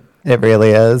solid. It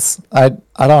really is. I'd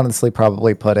honestly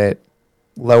probably put it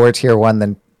lower tier 1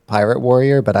 than Pirate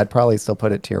Warrior, but I'd probably still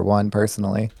put it tier 1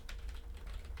 personally.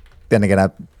 Then again,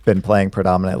 I've been playing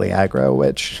predominantly aggro,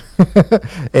 which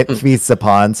it feasts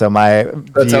upon. So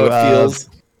that's how it feels.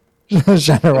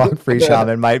 Shutterwalk Free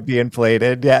Shaman might be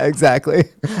inflated. Yeah, exactly.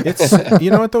 It's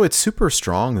you know what though? It's super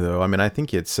strong though. I mean, I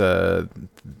think it's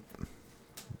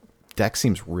deck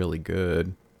seems really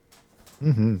good.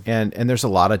 And there's a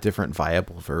lot of different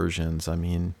viable versions. I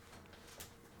mean,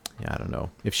 yeah, I don't know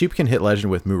if Sheep can hit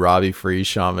legend with Murabi Free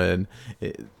Shaman.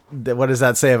 What does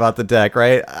that say about the deck,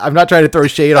 right? I'm not trying to throw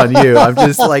shade on you. I'm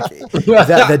just like,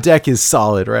 the deck is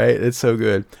solid, right? It's so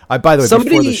good. By the way,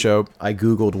 before the show, I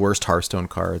Googled worst Hearthstone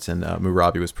cards, and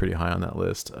Murabi was pretty high on that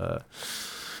list.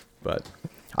 But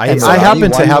I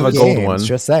happen to have a gold one.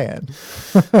 Just saying.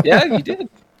 Yeah, you did.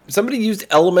 Somebody used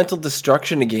Elemental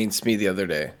Destruction against me the other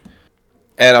day.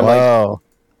 And I'm like,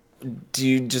 do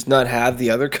you just not have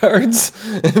the other cards?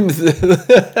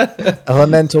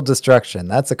 Elemental Destruction.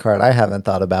 That's a card I haven't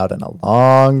thought about in a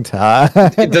long time.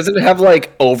 It doesn't have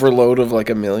like overload of like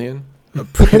 1 million.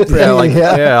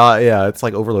 Yeah, it's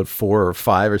like overload 4 or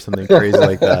 5 or something crazy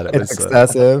like that. It's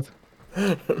excessive.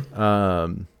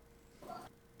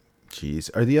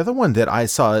 Jeez. Or the other one that I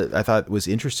thought was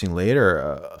interesting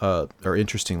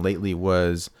interesting lately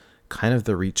was kind of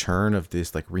the return of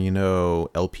this like Reno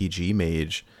LPG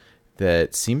mage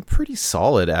that seemed pretty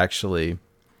solid actually.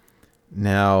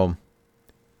 Now,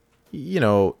 you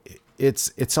know,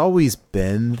 it's always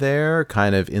been there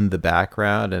kind of in the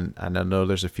background, and I know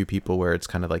there's a few people where it's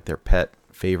kind of like their pet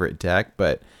favorite deck,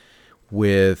 but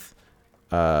with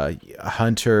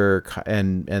Hunter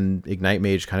and Ignite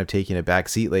Mage kind of taking a back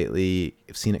seat lately,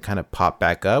 I've seen it kind of pop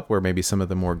back up where maybe some of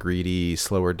the more greedy,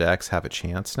 slower decks have a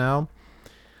chance now.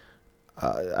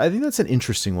 I think that's an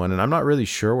interesting one, and I'm not really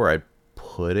sure where I'd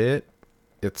put it.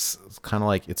 It's kind of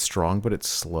like it's strong, but it's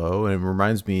slow, and it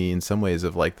reminds me in some ways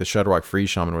of like the Shutterwalk Free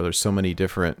Shaman, where there's so many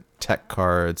different tech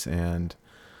cards, and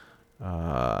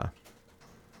I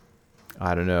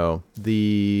don't know.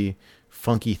 The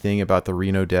funky thing about the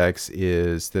Reno decks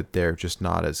is that they're just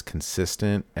not as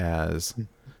consistent as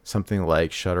something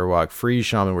like Shutterwalk Free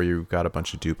Shaman, where you've got a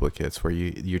bunch of duplicates, where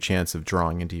your chance of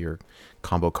drawing into your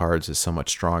combo cards is so much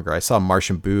stronger. I saw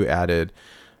Martian Boo added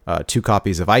 2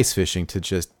 copies of Ice Fishing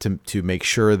to make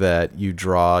sure that you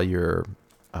draw your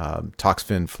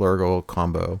Toxfin Flurgle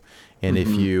combo, and if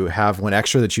you have one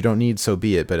extra that you don't need, so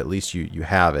be it, but at least you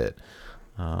have it.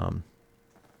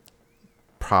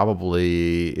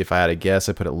 Probably, if I had to guess,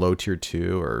 I put it low tier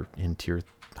 2 or in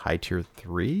high tier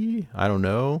 3. I don't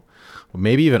know,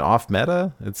 maybe even off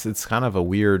meta. It's kind of a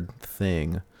weird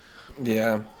thing.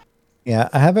 Yeah,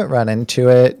 I haven't run into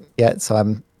it yet, so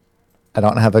I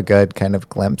don't have a good kind of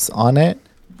glimpse on it.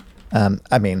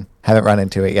 I mean, haven't run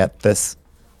into it yet this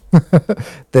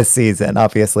season.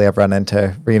 Obviously, I've run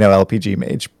into Reno LPG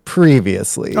Mage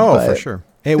previously. Oh, for sure.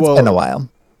 Hey, it's been a while.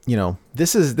 You know,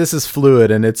 this is fluid,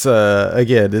 and it's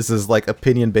again, this is like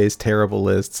opinion based terrible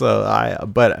list. So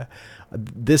but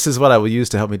this is what I will use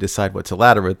to help me decide what to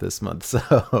ladder with this month.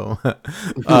 So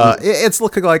it's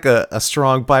looking like a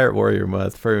strong Pirate Warrior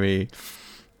month for me,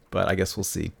 but I guess we'll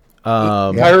see.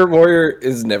 Pirate Warrior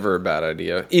is never a bad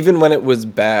idea. Even when it was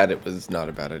bad, it was not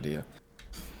a bad idea.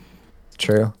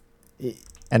 True.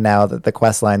 And now that the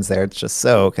quest line's there, it's just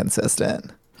so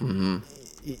consistent.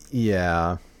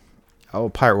 Yeah. Oh,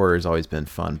 Pirate Warrior has always been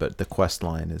fun, but the quest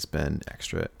line has been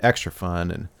extra fun.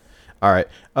 And all right,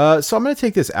 so I'm going to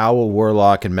take this Owl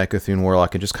Warlock and Mechathune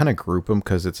Warlock and just kind of group them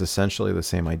because it's essentially the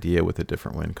same idea with a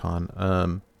different win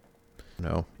con.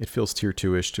 No, it feels tier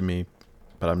 2-ish to me,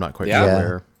 but I'm not quite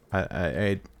sure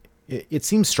where. It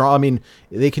seems strong. I mean,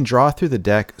 they can draw through the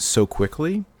deck so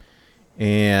quickly,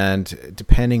 and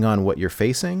depending on what you're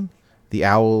facing, the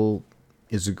Owl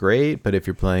is great, but if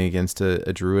you're playing against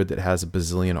a druid that has a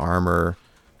bazillion armor,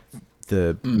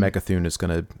 the Mecha'thun is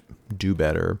going to do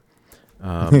better.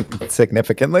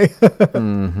 Significantly.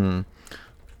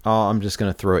 I'm just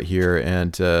going to throw it here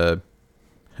and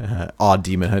Odd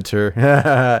Demon Hunter.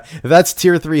 That's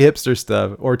tier 3 hipster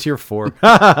stuff, or tier 4.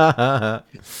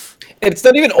 It's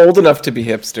not even old enough to be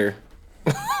hipster.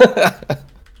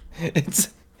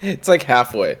 It's like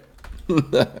halfway.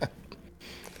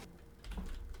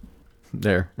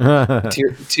 There.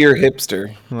 Tier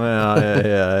hipster. Well,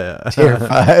 yeah. Tier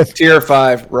 5. Tier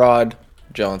 5, Rod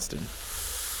Johnston.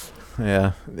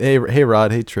 Yeah. Hey,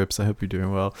 Rod. Hey, Trips. I hope you're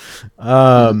doing well.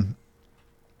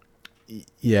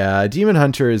 Yeah, Demon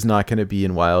Hunter is not going to be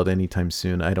in Wild anytime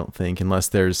soon, I don't think, unless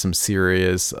there's some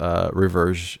serious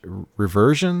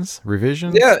revisions.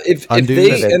 Yeah, if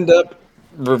they end up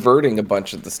reverting a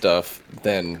bunch of the stuff,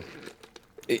 then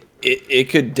it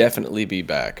could definitely be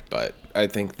back. But I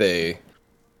think they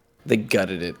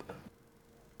gutted it.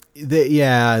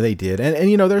 They did,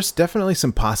 and there's definitely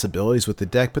some possibilities with the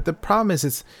deck, but the problem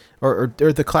is or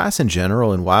the class in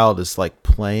general in Wild is like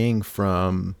playing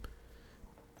from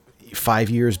 5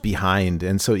 years behind,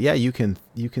 and so you can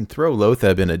throw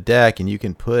Lotheb in a deck, and you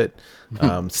can put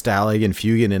Stalag and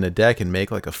Fugin in a deck and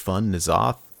make like a fun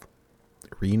N'Zoth,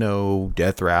 Reno,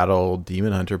 Death Rattle,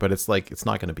 Demon Hunter, but it's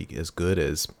not going to be as good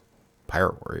as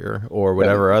Pirate Warrior or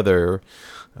whatever other.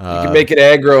 You can make it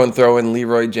aggro and throw in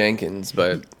Leroy Jenkins,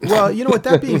 but well, with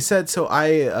that being said, so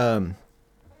I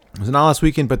it was not last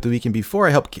weekend, but the weekend before,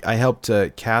 I helped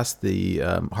cast the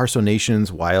Hearthstone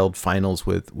Nations Wild Finals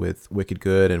with Wicked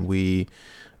Good, and we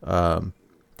the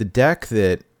deck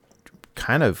that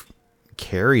kind of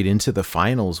carried into the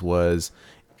finals was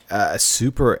a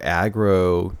super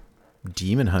aggro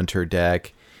Demon Hunter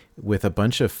deck with a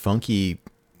bunch of funky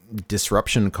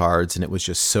disruption cards, and it was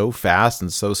just so fast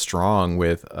and so strong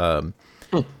with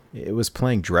it was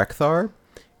playing Drekthar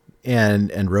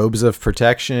and Robes of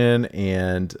Protection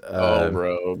and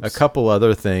a couple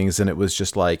other things, and it was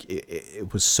just like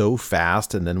it was so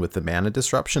fast, and then with the mana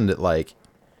disruption that like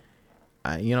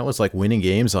it was like winning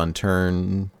games on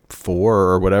turn 4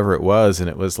 or whatever it was, and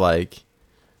it was like,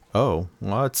 oh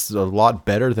well, it's a lot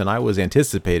better than I was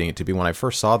anticipating it to be. When I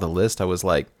first saw the list, I was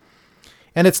like,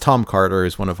 and it's Tom Carter,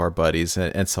 is one of our buddies,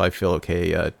 and so I feel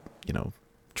okay,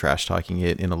 trash talking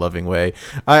it in a loving way.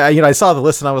 I saw the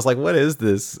list and I was like, what is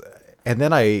this? And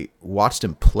then I watched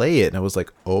him play it, and I was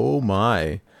like, oh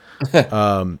my,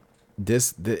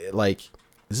 this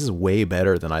is way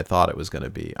better than I thought it was going to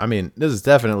be. I mean, this is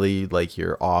definitely like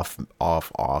your off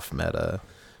meta,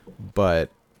 but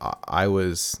I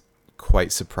was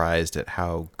quite surprised at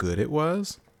how good it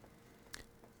was.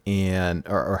 And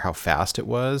or how fast it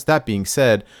was. That being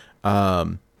said,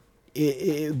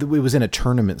 it was in a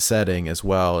tournament setting as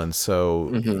well, and so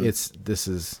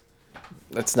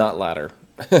that's not ladder.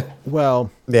 Well,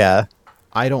 Yeah.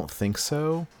 I don't think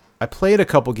so. I played a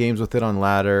couple games with it on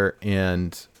ladder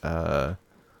and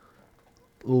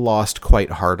lost quite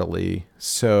heartily.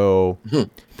 So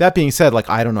that being said, like,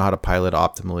 I don't know how to pilot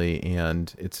optimally,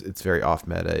 and it's very off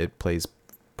meta. It plays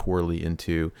poorly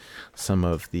into some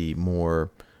of the more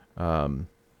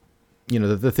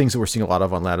the things that we're seeing a lot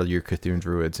of on ladder, your Cthulhu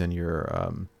Druids and your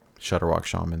Shutterwalk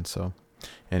Shaman. So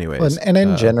anyways. Well, and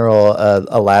in general,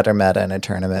 a ladder meta and a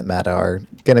tournament meta are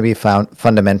going to be found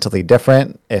fundamentally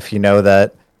different. If you know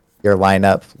that your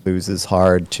lineup loses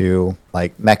hard to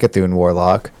like Mecha'thun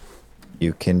Warlock,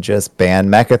 you can just ban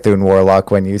Mecha'thun Warlock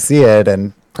when you see it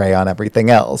and prey on everything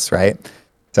else, right?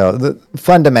 So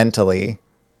fundamentally,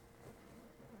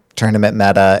 tournament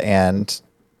meta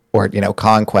or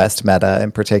conquest meta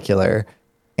in particular,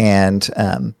 and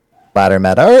ladder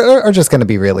meta are just going to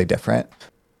be really different.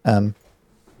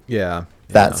 Yeah.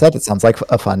 That said, it sounds like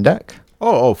a fun deck.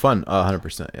 Oh, fun.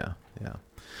 100%. Yeah.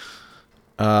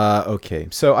 Okay.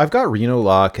 So I've got Reno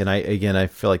Lock, and I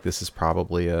feel like this is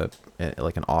probably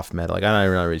like an off meta. Like,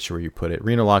 I'm not really sure where you put it.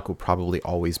 Reno Lock will probably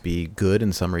always be good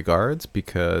in some regards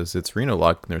because it's Reno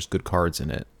Lock and there's good cards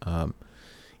in it.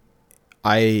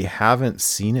 I haven't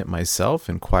seen it myself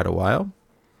in quite a while.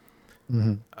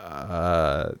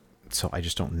 So I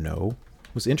just don't know.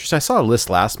 It was interesting. I saw a list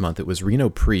last month. It was Reno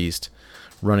Priest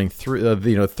running through,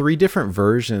 3 different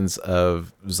versions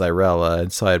of Xyrella.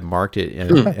 And so I had marked it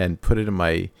and put it in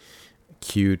my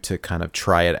queue to kind of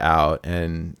try it out.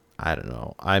 And I don't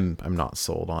know. I'm not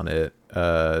sold on it.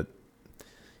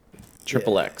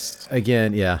 Triple X.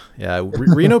 Again, yeah.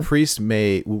 Reno Priest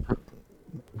will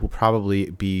probably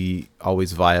be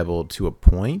always viable to a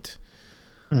point.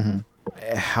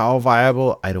 How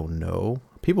viable, I don't know.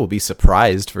 People will be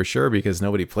surprised for sure because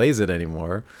nobody plays it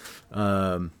anymore.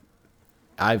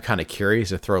 I'm kind of curious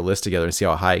to throw a list together and see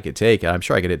how high I could take it. I'm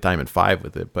sure I could hit Diamond 5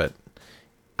 with it, but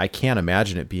I can't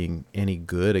imagine it being any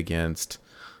good against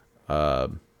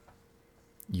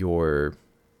your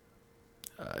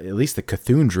at least the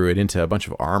Cthulhu Druid into a bunch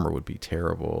of armor would be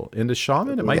terrible. Into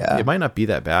Shaman, it might not be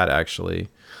that bad actually.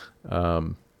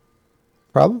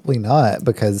 Probably not,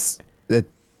 because it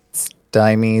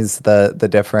stymies the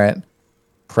different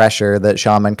pressure that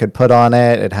Shaman could put on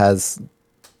it. It has,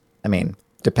 I mean,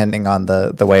 depending on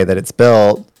the way that it's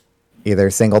built,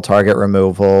 either single target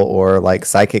removal or like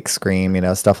Psychic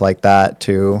Scream, stuff like that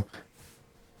to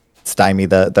stymie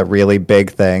the really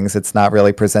big things. It's not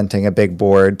really presenting a big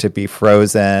board to be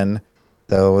frozen,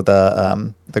 though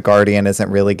the Guardian isn't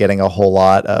really getting a whole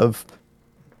lot of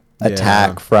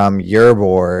attack from your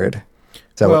board.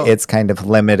 So it's kind of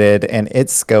limited in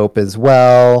its scope as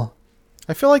well.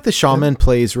 I feel like the Shaman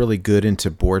plays really good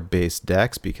into board-based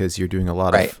decks because you're doing a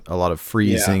lot of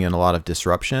freezing and a lot of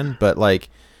disruption. But like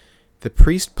the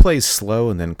Priest plays slow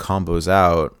and then combos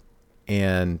out,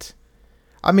 and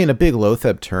I mean a big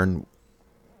Loatheb turn,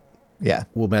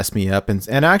 will mess me up, and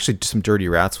actually some Dirty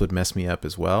Rats would mess me up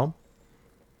as well.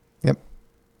 Yep.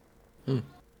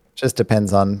 Just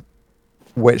depends on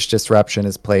which disruption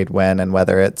is played when and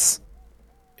whether it's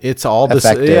all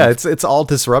it's all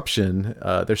disruption.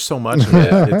 There's so much of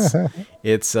it.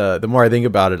 It's the more I think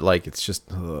about it, like it's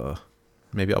just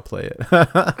maybe I'll play it.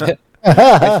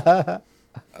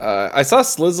 I saw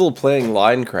Slizzle playing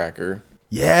Linecracker.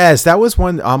 Yes, that was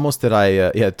one almost that I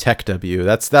Tech W.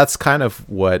 That's kind of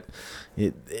what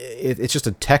it's just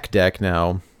a tech deck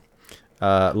now.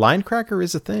 Linecracker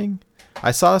is a thing. I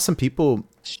saw some people.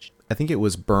 I think it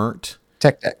was Burnt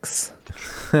Tech decks.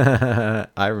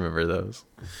 I remember those.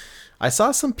 I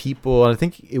saw some people, and I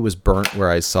think it was Burnt where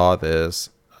I saw this,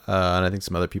 and I think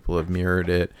some other people have mirrored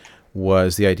it,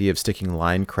 was the idea of sticking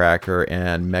Linecracker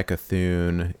and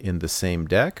Mechathune in the same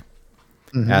deck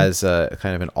as a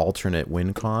kind of an alternate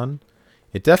win con.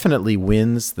 It definitely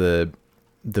wins the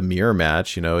mirror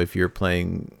match. If you're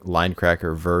playing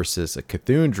Linecracker versus a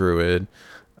Cthulhu Druid,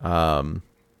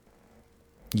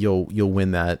 you'll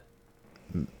win that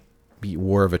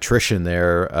war of attrition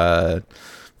there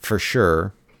for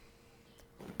sure.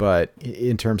 But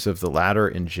in terms of the ladder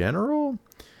in general,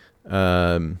 I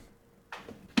don't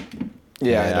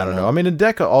know. I mean, a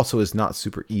deck also is not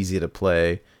super easy to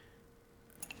play.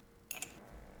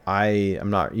 I am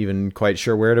not even quite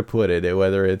sure where to put it,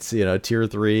 whether it's tier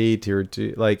 3, tier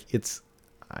 2. Like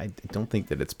I don't think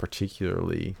that it's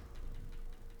particularly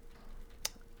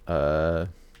awesome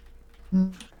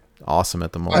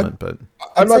at the moment, but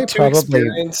I'm not too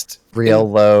experienced. Real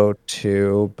low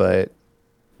too, but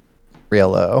real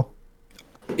low.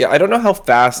 Yeah, I don't know how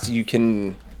fast you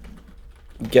can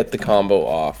get the combo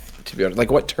off, to be honest.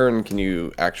 Like, what turn can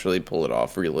you actually pull it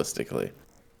off realistically?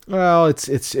 Well,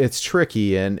 it's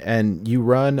tricky, and you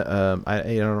run.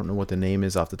 I don't know what the name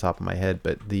is off the top of my head,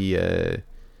 but the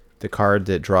card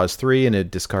that draws 3 and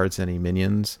it discards any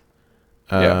minions.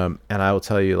 And I will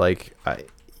tell you, like,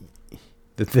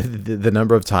 the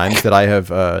number of times that I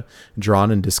have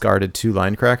drawn and discarded 2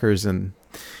 Linecrackers and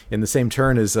in the same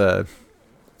turn is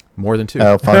more than 2.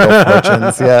 Oh, Fungal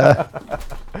Fortunes,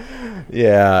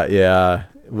 yeah.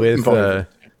 With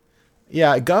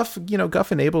Guff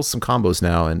enables some combos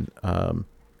now, and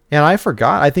I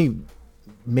forgot. I think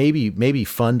maybe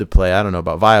fun to play. I don't know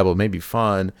about viable. Maybe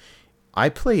fun. I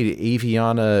played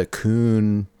Aviana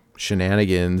Coon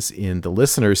Shenanigans in the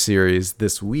Listener series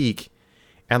this week,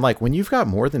 and like when you've got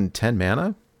more than 10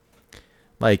 mana,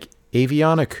 like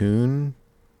Aviana Coon,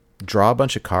 draw a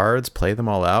bunch of cards, play them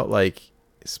all out, like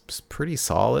it's pretty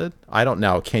solid. I don't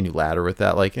know. Can you ladder with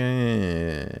that? Like,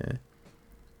 I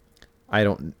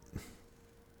don't.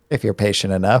 If you're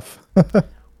patient enough.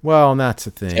 Well, and that's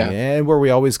the thing. Yeah. And where we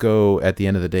always go at the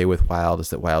end of the day with Wild is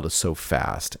that Wild is so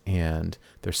fast and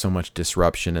there's so much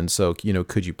disruption. And so,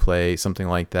 could you play something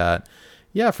like that?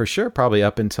 Yeah, for sure. Probably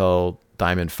up until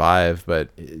Diamond 5, but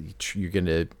you're going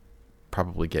to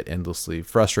probably get endlessly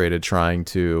frustrated trying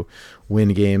to win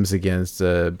games against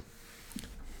a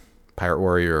Pirate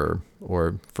Warrior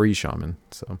or Free Shaman.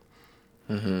 So,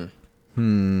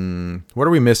 what are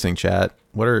we missing, chat?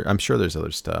 I'm sure there's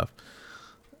other stuff.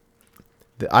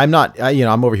 I'm not,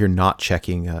 I'm over here not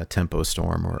checking Tempo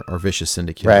Storm or Vicious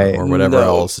Syndicate or whatever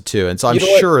else too. And so I'm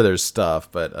sure there's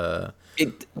stuff, but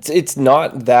it's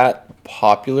not that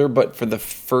popular. But for the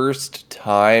first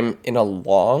time in a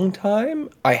long time,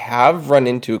 I have run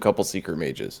into a couple Secret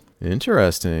Mages.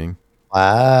 Interesting.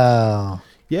 Wow.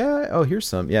 Yeah. Oh, here's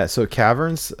some. Yeah. So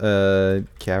Caverns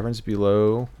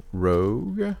Below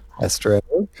Rogue. Astro.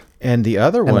 And the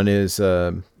other one is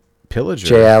Pillager.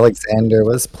 Jay Alexander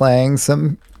was playing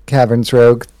some Caverns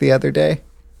Rogue the other day.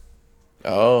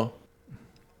 Oh,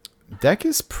 Deck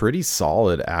is pretty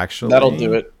solid, actually. that'll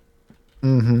do it.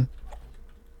 Mm-hmm.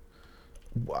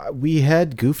 We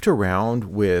had goofed around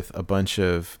with a bunch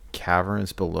of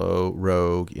Caverns Below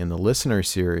Rogue in the listener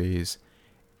series,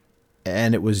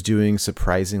 and it was doing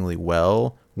surprisingly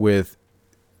well with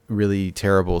really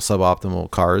terrible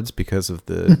suboptimal cards because of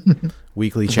the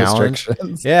weekly challenge.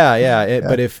 Yeah.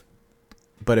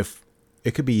 But if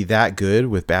it could be that good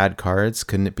with bad cards,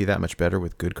 couldn't it be that much better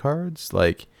with good cards?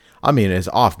 Like, I mean, as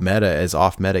off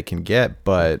meta can get,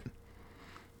 but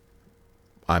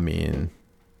I mean,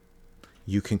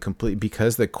 you can complete,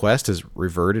 because the quest is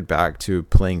reverted back to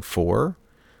playing 4.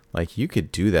 Like, you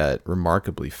could do that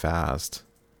remarkably fast.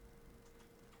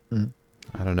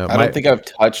 I don't know. I don't think I've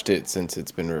touched it since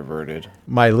it's been reverted.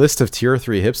 My list of tier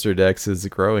 3 hipster decks is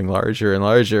growing larger and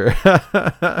larger.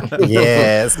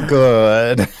 Yes,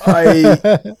 good.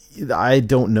 I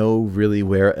don't know really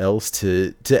where else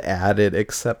to add it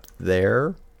except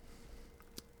there.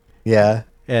 Yeah.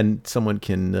 And someone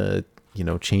can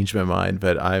change my mind,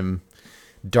 but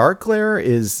Dark Glare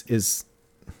is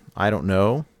I don't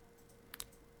know.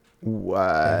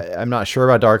 I'm not sure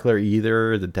about Dark Glare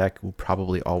either. The deck will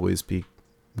probably always be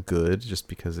good just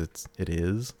because it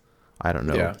is. I don't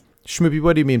know. Yeah. Schmoopy,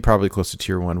 what do you mean probably close to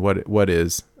tier 1? What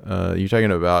is? You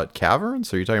talking about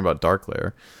Caverns or are you talking about Dark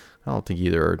Glare? I don't think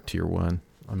either are tier 1.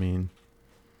 I mean,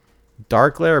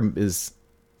 Dark Glare is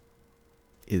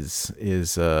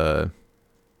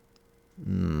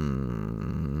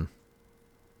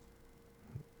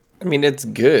I mean, it's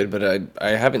good, but I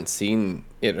haven't seen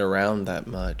it around that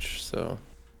much, so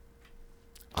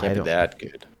can't be that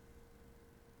good.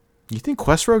 You think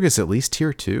Quest Rogue is at least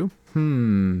tier 2?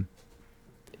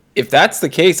 If that's the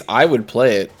case, I would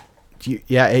play it.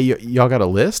 Y'all got a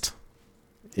list?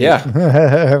 Yeah.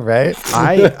 Right.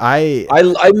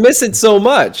 I miss it so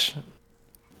much.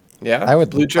 Yeah. I would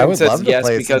Blue Train love says to yes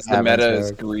play because some the meta Caverns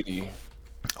is Rogue. greedy.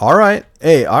 All right.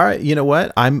 Hey, all right. You know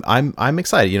what? I'm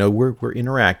excited. We're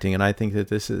interacting, and I think that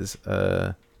this is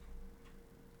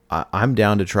I'm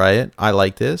down to try it. I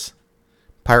like this.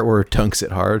 Pirate Warrior dunks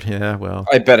it hard. Yeah, well.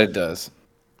 I bet it does.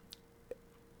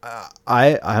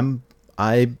 I am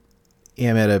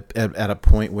at a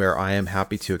point where I am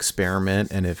happy to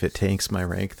experiment, and if it tanks my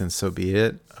rank, then so be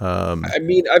it. I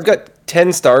mean, I've got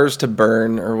 10 stars to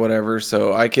burn or whatever,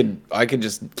 so I could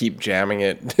just keep jamming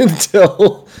it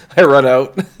until I run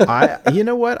out. You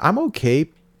know what? I'm okay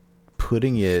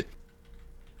putting it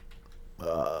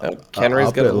Kenry's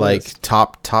up got a at like list.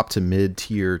 top to mid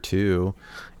tier 2,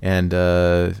 and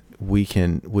we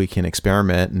can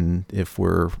experiment, and if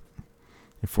we're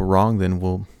wrong, then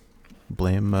we'll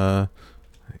blame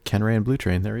Kenray and Blue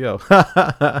Train. There we go.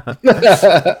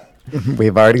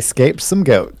 We've already escaped some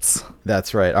goats.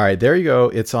 That's right. All right, there you go.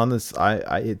 It's on this.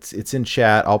 It's in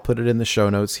chat. I'll put it in the show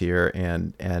notes here,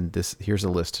 and here's a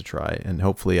list to try. And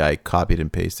hopefully, I copied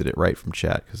and pasted it right from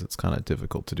chat because it's kind of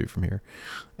difficult to do from here.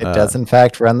 It does, in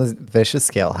fact, run the Vicious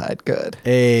Scalehide. Good.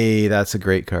 Hey, that's a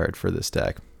great card for this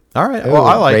deck. All right. Well,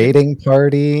 I like it. Raiding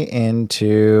Party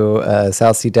into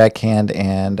South Sea Deckhand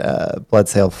and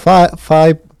Bloodsail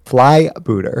Fly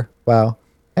Booter. Wow.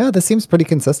 Yeah, this seems pretty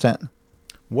consistent.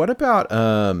 What about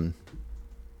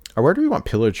or where do we want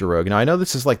Pillager Rogue? Now I know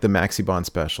this is like the Maxi-Bond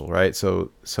special, right? So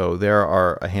there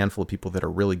are a handful of people that are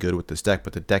really good with this deck,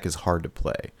 but the deck is hard to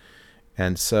play.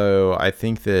 And so I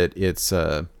think that it's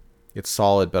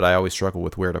solid, but I always struggle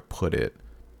with where to put it.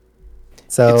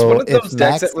 So It's one of if those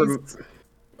decks that Maxi's...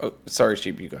 Oh, sorry,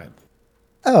 Sheep, you go ahead.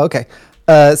 Oh, okay.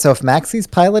 So if Maxi's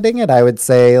piloting it, I would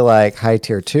say like high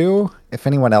tier 2. If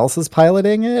anyone else is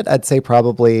piloting it, I'd say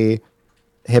probably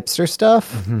hipster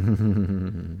stuff.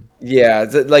 Yeah,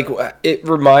 like it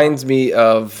reminds me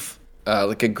of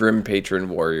like a Grim Patron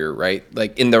Warrior, right?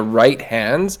 Like in the right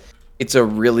hands, it's a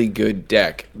really good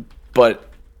deck, but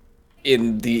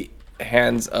in the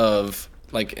hands of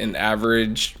like an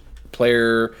average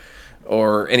player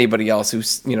or anybody else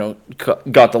who's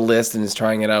got the list and is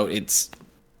trying it out, it's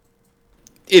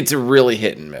a really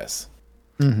hit and miss.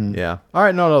 Mm-hmm. Yeah. All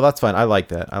right. No, that's fine. I like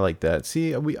that.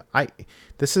 See,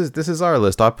 this is our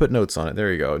list. I'll put notes on it.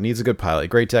 There you go. It needs a good pilot.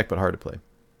 Great deck, but hard to play.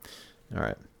 All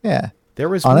right. Yeah. There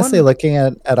was honestly one... looking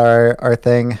at our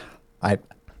thing,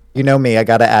 you know me, I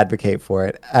got to advocate for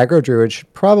it. Aggro Druid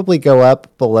should probably go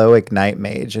up below Ignite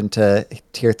Mage into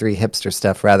tier 3 hipster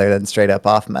stuff rather than straight up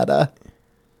off meta.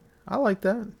 I like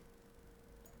that.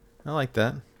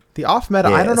 The off meta,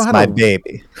 Yeah, I don't know how my to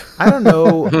baby. I don't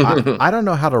know. I don't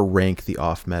know how to rank the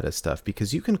off meta stuff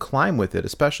because you can climb with it,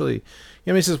 especially.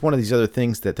 This is one of these other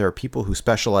things that there are people who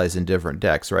specialize in different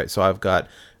decks, right? So I've got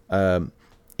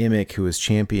Immick, who is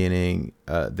championing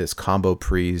this combo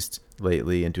priest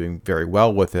lately and doing very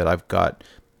well with it. I've got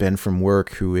Ben from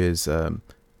work, who is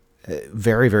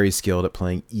very, very skilled at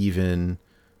playing even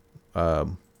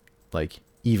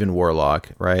warlock,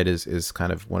 right? Is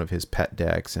kind of one of his pet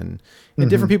decks, and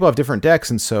different people have different decks,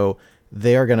 and so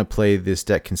they are going to play this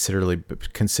deck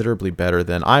considerably better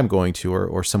than I'm going to,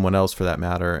 or someone else for that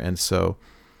matter. And so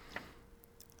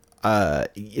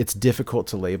it's difficult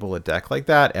to label a deck like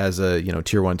that as a,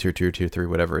 tier 1, tier 2, tier 3,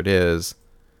 whatever it is.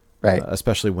 Right.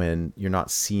 Especially when you're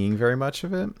not seeing very much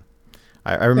of it.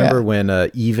 I remember when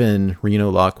even Reno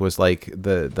Lock was like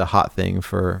the hot thing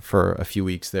for a few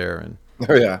weeks there. And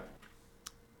oh yeah.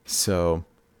 So,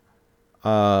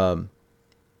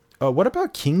 what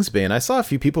about Kingsbane? I saw a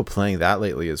few people playing that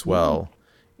lately as well,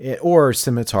 or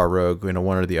Scimitar Rogue.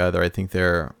 One or the other. I think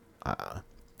they're.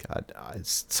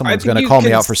 Someone's going to call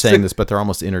me out for saying this, but they're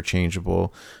almost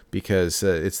interchangeable because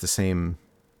it's the same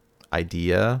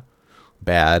idea.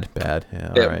 Bad.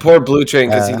 Yeah, right. Poor Blue Train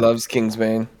because he loves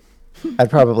Kingsbane. I'd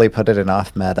probably put it in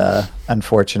off meta,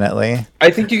 unfortunately.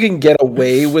 I think you can get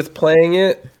away with playing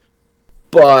it,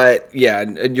 but yeah,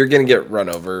 you're going to get run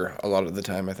over a lot of the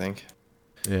time, I think.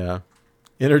 Yeah.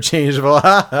 Interchangeable.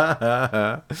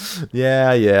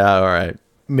 Yeah, all right.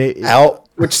 Out.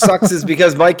 Which sucks is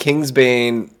because my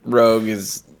Kingsbane rogue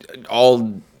is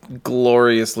all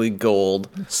gloriously gold.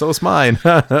 So is mine.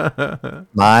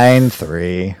 Mine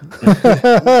 3.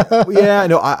 Yeah,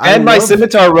 no, and my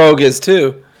Scimitar Rogue is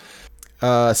too.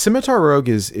 Scimitar Rogue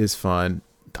is fun.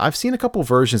 I've seen a couple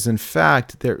versions. In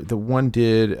fact, the one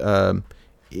did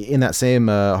in that same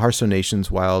Hearthstone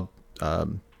Nations Wild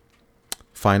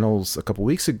finals a couple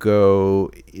weeks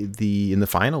ago. In the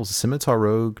finals, the Scimitar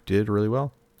Rogue did really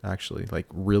well. Actually, like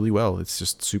really well. It's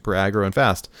just super aggro and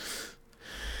fast.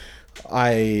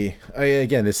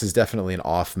 Again, this is definitely an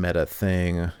off meta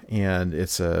thing, and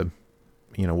it's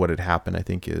what had happened, I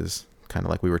think, is kind of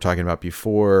like we were talking about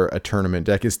before. A tournament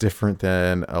deck is different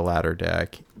than a ladder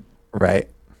deck. Right.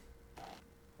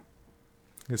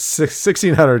 It's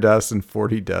 1600 dust and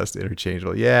 40 dust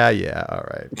interchangeable. Yeah. All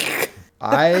right.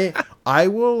 I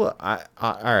will.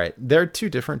 All right. There are two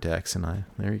different decks, and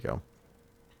there you go.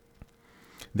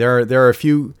 There are a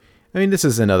few. I mean, this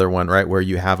is another one, right, where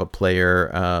you have a player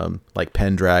like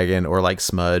Pendragon or like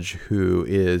Smudge who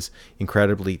is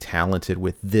incredibly talented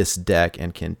with this deck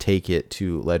and can take it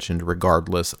to Legend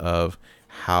regardless of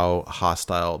how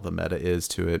hostile the meta is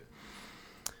to it.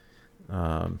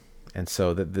 And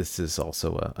so that this is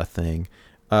also a thing.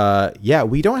 Yeah,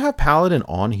 we don't have Paladin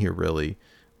on here really,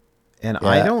 and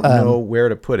I don't know where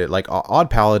to put it. Like Odd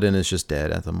Paladin is just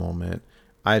dead at the moment.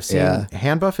 I've seen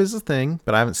hand buff is a thing,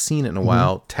 but I haven't seen it in a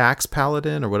while. Tax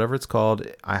Paladin or whatever it's called,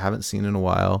 I haven't seen in a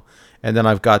while. And then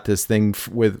I've got this thing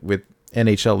with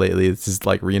NHL lately. This is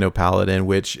like Reno Paladin,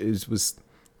 which was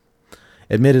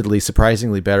admittedly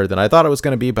surprisingly better than I thought it was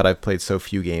going to be, but I've played so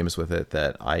few games with it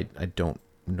that I don't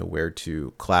know where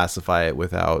to classify it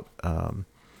without, I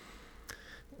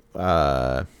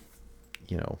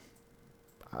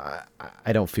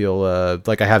don't feel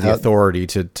like I have the authority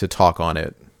to talk on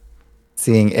it.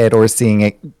 Seeing it or seeing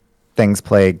it, things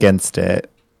play against it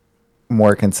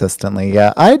more consistently.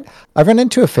 Yeah, I've run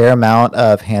into a fair amount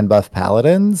of hand buff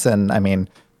paladins, and I mean,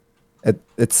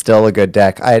 it's still a good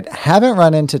deck. I haven't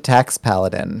run into tax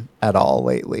paladin at all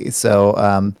lately, so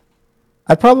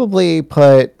I'd probably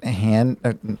put hand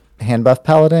buff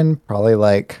paladin probably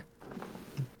like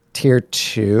tier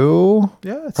 2.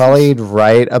 Yeah, probably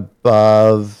right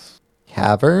above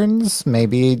caverns,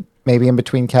 maybe in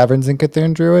between Caverns and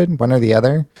Cthulhu Druid, one or the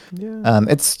other. Yeah.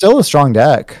 It's still a strong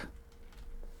deck.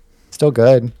 Still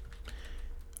good.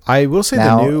 I will say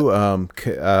the new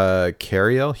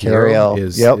Cariel hero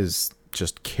is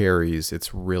just carries.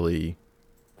 It's really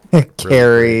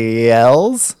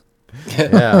Cariels.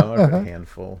 Yeah, what a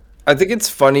handful. I think it's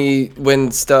funny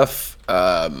when stuff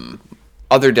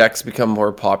other decks become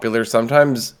more popular.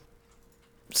 Sometimes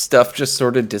stuff just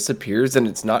sort of disappears, and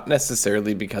it's not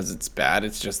necessarily because it's bad.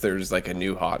 It's just there's like a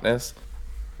new hotness.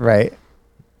 Right.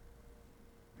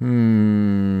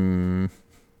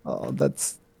 Oh,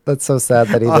 that's so sad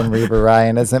that even Reaver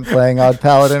Ryan isn't playing Odd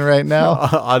Paladin right now.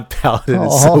 Odd Paladin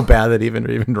is so bad that even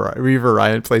Reaver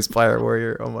Ryan plays Fire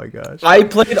Warrior. Oh my gosh. I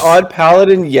played Odd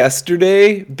Paladin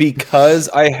yesterday because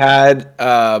I had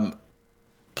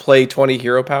play 20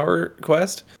 Hero Power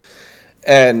quest.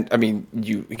 And I mean,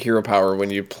 you hero power when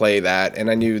you play that,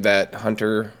 and I knew that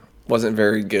Hunter wasn't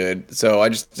very good, so I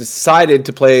just decided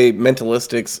to play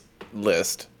Mentalistics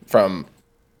list from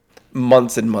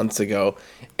months and months ago.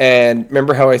 And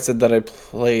remember how I said that I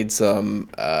played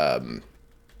some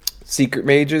secret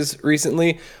mages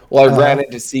recently. Well, I ran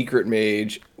into secret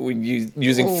mage when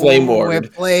using flame ward.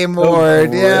 With Flame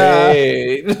Ward, yeah.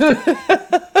 Great.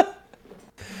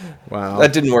 Wow.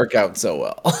 That didn't work out so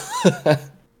well.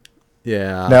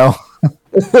 Yeah. No.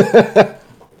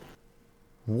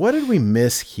 What did we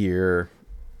miss here?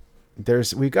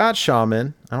 We got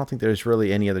shaman. I don't think there's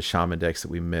really any other shaman decks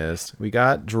that we missed. We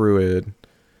got druid.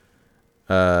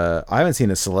 I haven't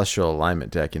seen a celestial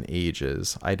alignment deck in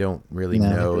ages. I don't really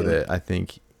know that. I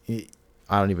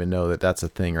don't even know that that's a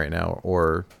thing right now.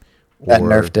 Or That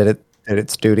nerf did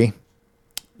its duty.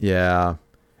 Yeah.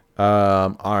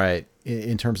 All right.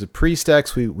 In terms of priest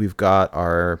decks, we've got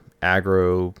our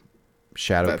aggro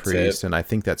shadow That's priest, it. and I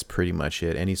think that's pretty much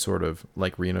it. Any sort of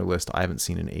like Reno list I haven't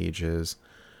seen in ages.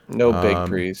 No big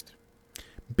priest.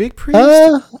 Big priest.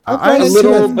 I've I- run A into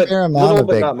little, a but fair amount of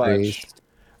but big not much. priest.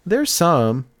 There's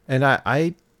some, and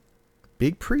I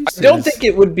big priest. I don't is- think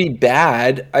it would be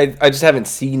bad. I just haven't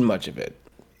seen much of it.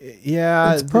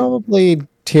 Yeah. It's probably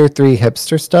tier 3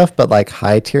 hipster stuff, but like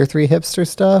high tier 3 hipster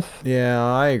stuff. Yeah,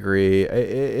 I agree.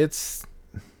 It's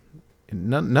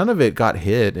none of it got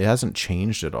hit. It hasn't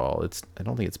changed at all. I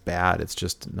don't think it's bad. It's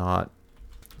just not.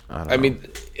 I mean,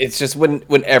 it's just when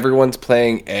everyone's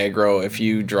playing aggro, if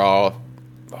you draw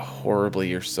horribly,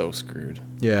 you're so screwed.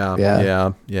 Yeah. Yeah.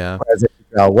 Yeah. Yeah. Whereas if you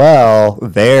go, well,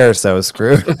 they're so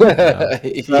screwed.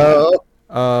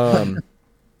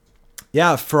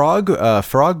 Yeah,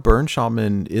 frog burn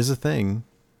shaman is a thing.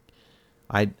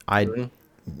 I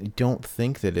don't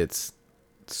think that it's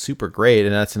super great,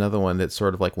 and that's another one that's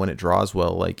sort of like when it draws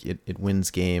well, like it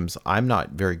wins games. I'm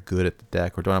not very good at the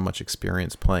deck or don't have much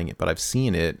experience playing it, but I've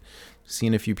seen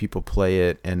a few people play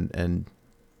it, and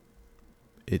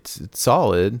it's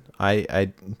solid.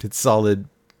 It's solid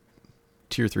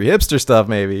tier 3 hipster stuff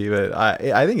maybe, but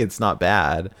I think it's not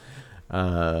bad.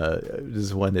 This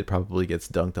is one that probably gets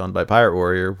dunked on by Pirate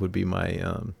Warrior would be my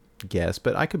guess,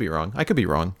 but I could be wrong.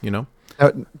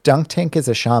 No, Dunk Tank is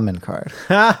a shaman card.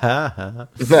 Yeah.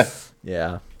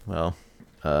 Well,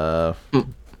 Trying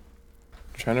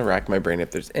to rack my brain if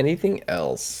there's anything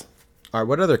else. all right.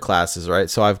 What other classes? Right.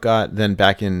 So I've got then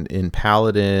back in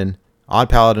Paladin. Odd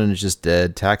Paladin is just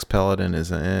dead. Tax Paladin is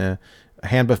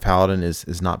Handbuff Paladin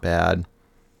is not bad.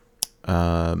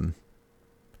 All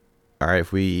right,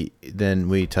 if we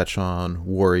touch on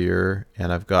Warrior,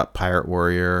 and I've got Pirate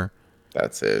Warrior.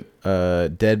 That's it.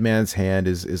 Dead Man's Hand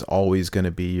is always going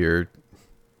to be your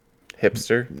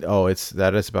Hipster. Oh,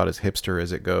 that is about as hipster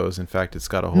as it goes. In fact, it's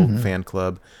got a whole fan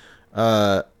club.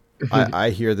 I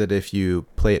hear that if you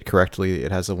play it correctly,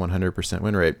 it has a 100%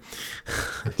 win rate.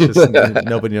 Just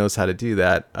nobody knows how to do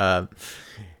that.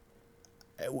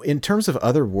 In terms of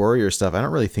other Warrior stuff, I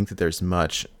don't really think that there's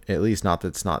much, at least not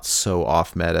that's not so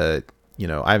off meta. You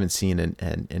know, I haven't seen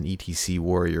an ETC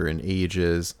Warrior in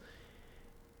ages.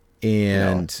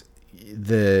 And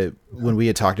when we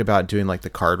had talked about doing like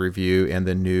the card review and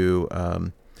the new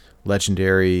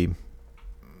legendary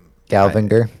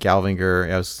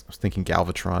Galvinger. I was thinking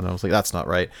Galvatron. I was like, that's not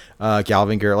right.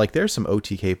 Galvinger, like there's some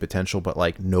OTK potential, but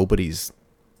like nobody's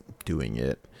doing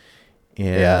it.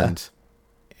 And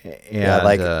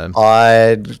like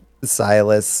odd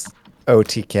Silas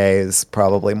OTK is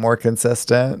probably more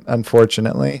consistent,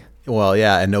 unfortunately. Well,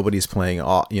 yeah, and nobody's playing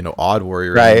Odd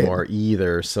Warrior Right. anymore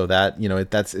either. So that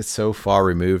it's so far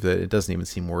removed that it doesn't even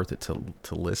seem worth it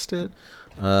to list it.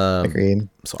 Agreed.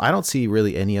 So I don't see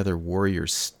really any other Warrior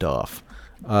stuff.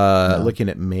 Looking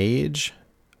at Mage,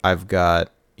 I've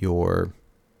got your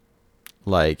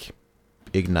like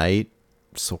Ignite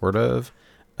sort of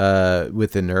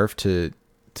with the nerf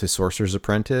to Sorcerer's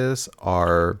Apprentice.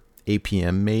 Our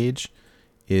APM Mage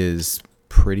is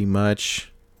pretty much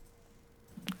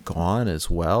gone as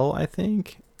well. I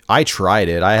think I tried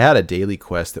it. I had a daily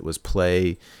quest that was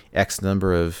play X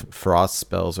number of frost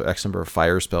spells or X number of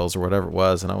fire spells or whatever it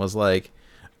was, and I was like,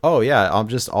 oh yeah,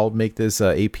 I'll make this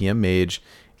APM Mage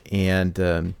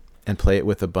and play it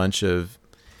with a bunch of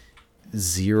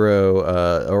 0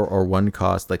 or 1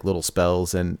 cost like little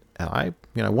spells, and I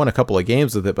won a couple of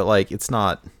games with it, but like it's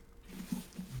not.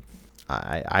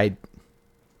 I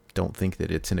don't think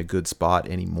that it's in a good spot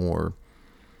anymore.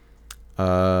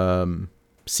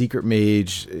 Secret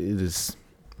Mage is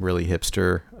really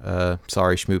hipster.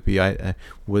 Sorry, Schmoopy. I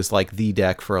was like the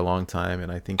deck for a long time,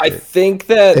 and I think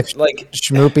that If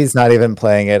Schmoopy's not even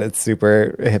playing it, it's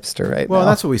super hipster right now. well,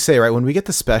 that's what we say, right? When we get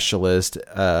the specialist,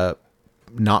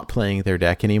 not playing their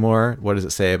deck anymore, what does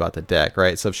it say about the deck,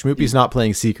 right? So if Schmoopy's not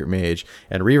playing Secret Mage,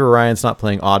 and Reaver Ryan's not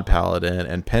playing Odd Paladin,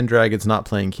 and Pendragon's not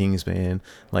playing Kingsbane,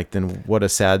 like, then what a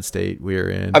sad state we're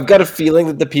in. I've got a feeling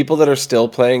that the people that are still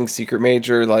playing Secret Mage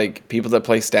are like people that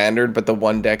play Standard, but the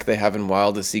one deck they have in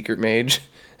Wild is Secret Mage.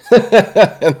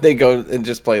 And they go and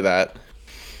just play that.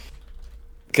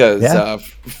 Because,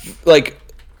 like,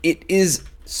 it is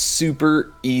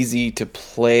super easy to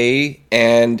play,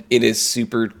 and it is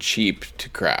super cheap to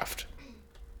craft.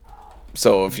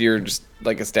 So if you're just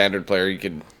like a Standard player, you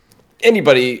could...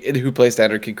 Anybody who plays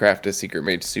Standard can craft a Secret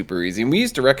Mage super easy. And we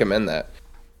used to recommend that.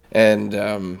 And,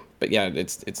 but yeah,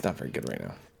 it's not very good right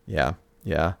now.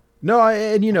 Yeah. No,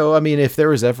 I mean, if there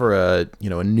was ever a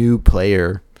new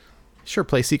player, sure,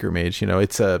 play Secret Mage. I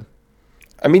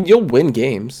mean, you'll win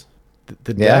games.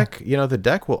 The deck, the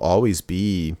deck will always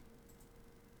be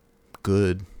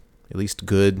good, at least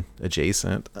good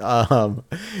adjacent.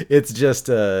 It's just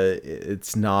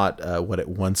it's not what it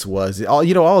once was. All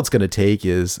it's going to take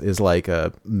is like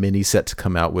a mini set to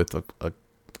come out with a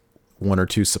one or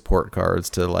two support cards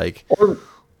to like, or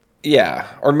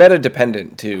meta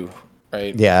dependent too,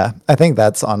 right? Yeah, I think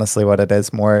that's honestly what it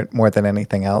is more than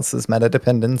anything else is meta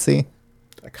dependency.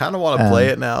 I kind of want to play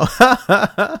it now.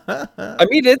 I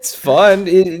mean, it's fun.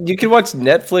 You can watch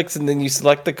Netflix and then you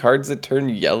select the cards that turn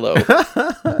yellow.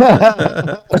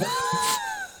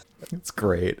 It's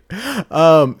great.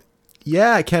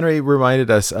 Kenry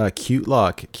reminded us, Cute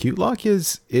Lock. Cute Lock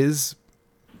is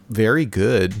very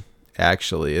good,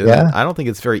 actually. Yeah. I don't think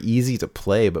it's very easy to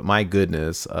play, but my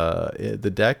goodness,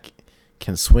 the deck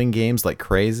can swing games like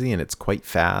crazy, and it's quite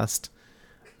fast.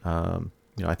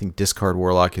 I think Discard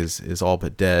Warlock is all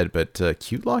but dead, but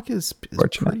Cute Lock is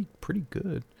pretty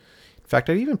good. In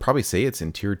fact, I'd even probably say it's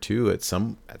in tier 2 at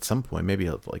some point, maybe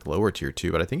like lower tier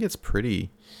 2, but I think it's pretty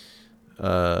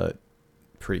good.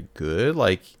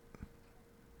 Like,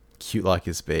 Cute Lock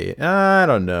is bait. I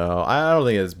don't know. I don't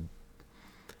think it's...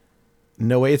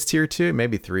 No way it's tier 2,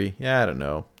 maybe 3. Yeah, I don't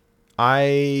know.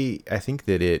 I think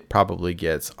that it probably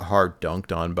gets hard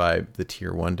dunked on by the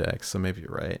tier 1 decks, so maybe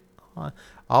you're right.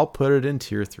 I'll put it in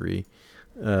tier 3.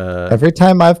 Every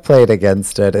time I've played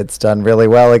against it, it's done really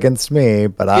well against me,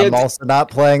 but I'm also not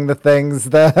playing the things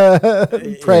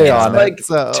that prey on like it.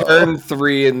 So. Turn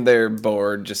 3 and their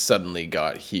board just suddenly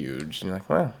got huge. And you're like,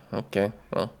 well, okay,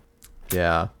 well.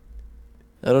 Yeah.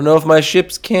 I don't know if my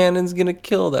ship's cannon's going to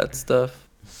kill that stuff.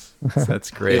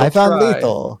 That's great. I found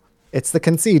lethal. It's the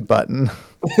concede button.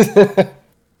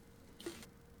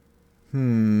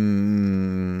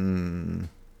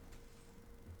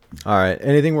 All right.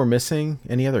 Anything we're missing?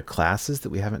 Any other classes that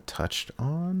we haven't touched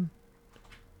on?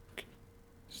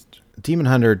 Demon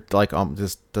Hunter, like,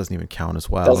 just doesn't even count as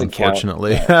well.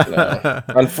 Unfortunately. No.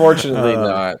 Unfortunately,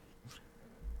 not.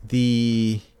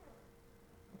 The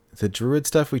druid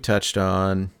stuff we touched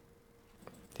on.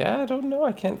 Yeah, I don't know.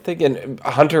 I can't think. And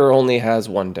Hunter only has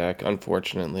one deck,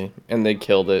 unfortunately, and they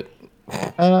killed it.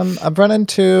 I've run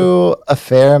into a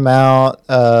fair amount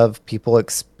of people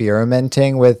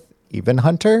experimenting with Even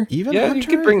Hunter. Hunter? You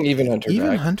could bring Even Hunter back.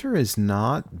 Even Hunter is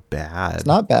not bad. It's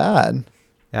not bad.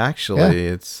 Actually,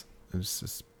 it's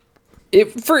just...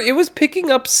 It was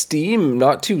picking up steam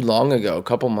not too long ago. A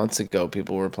couple months ago,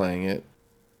 people were playing it.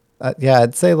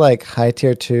 I'd say like high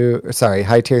tier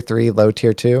 3, low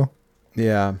tier 2.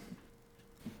 Yeah.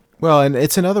 Well, and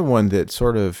it's another one that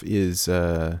sort of is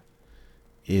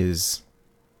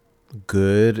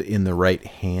good in the right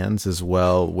hands as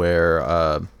well,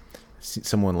 where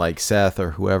someone like Seth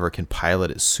or whoever can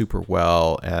pilot it super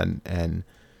well, and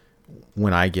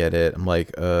when I get it, I'm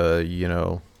like,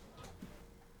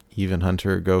 Even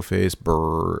Hunter, go face,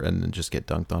 brr, and then just get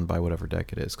dunked on by whatever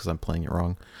deck it is because I'm playing it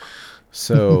wrong.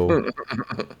 So,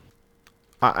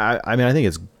 I mean, I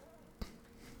think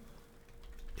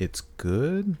it's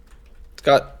good. It's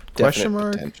got Question definite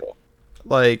mark? potential.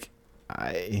 Like,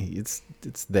 it's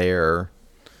there.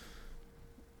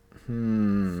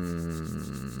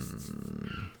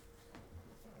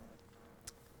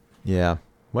 Yeah.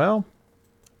 Well,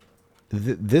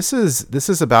 this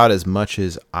is about as much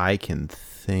as I can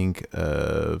think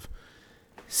of.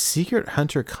 Secret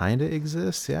Hunter kind of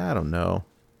exists. Yeah, I don't know.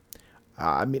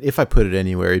 I mean, if I put it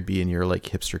anywhere, it'd be in your like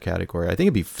hipster category. I think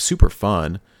it'd be super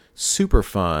fun to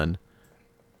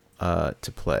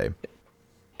play.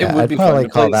 I'd probably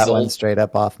call that one straight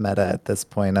up off meta at this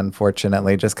point,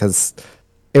 unfortunately, just because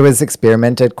it was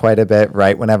experimented quite a bit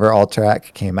right whenever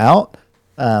Alterac came out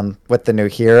with the new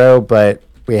hero, but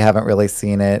we haven't really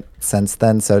seen it since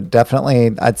then. So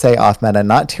definitely, I'd say off meta,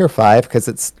 not tier 5 because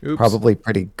it's probably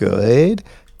pretty good,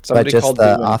 but just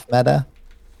the off meta.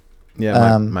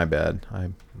 Yeah, my bad.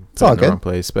 I'm it's all in the good. wrong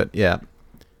place, but yeah.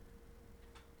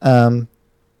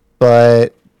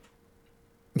 But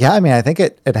yeah, I mean, I think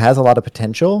it has a lot of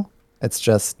potential. It's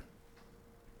just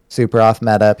super off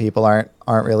meta. People aren't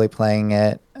really playing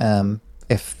it.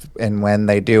 If and when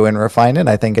they do and refine it,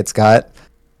 I think it's got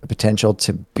the potential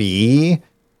to be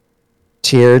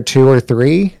tier 2 or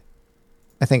 3.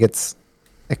 I think it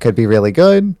could be really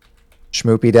good.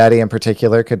 Schmoopy Daddy in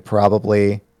particular could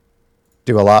probably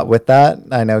do a lot with that.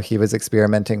 I know he was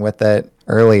experimenting with it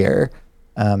earlier.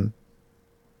 So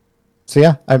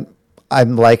yeah,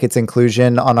 I'm like its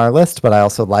inclusion on our list, but I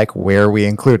also like where we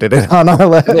included it on our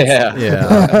list.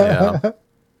 Yeah.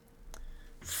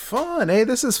 Fun. Hey,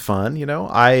 this is fun. You know,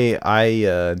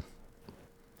 I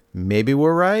maybe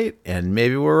we're right and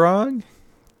maybe we're wrong.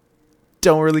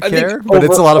 Don't really care, but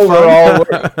it's a lot of fun.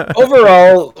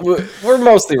 Overall, we're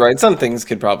mostly right. Some things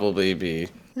could probably be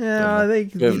they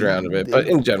moved around a bit, but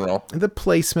in general, the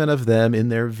placement of them in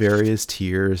their various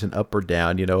tiers and up or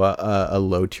down, you know, a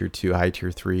low tier 2, high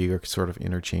tier 3 are sort of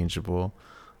interchangeable.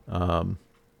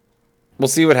 We'll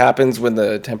see what happens when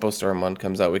the Tempo Storm one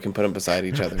comes out. We can put them beside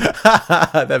each other.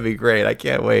 That'd be great. I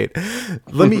can't wait.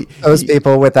 Let me those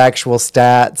people with actual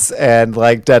stats and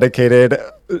like dedicated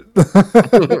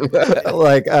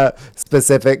like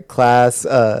specific class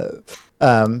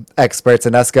experts,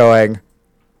 and us going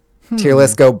tier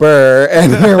list go burr,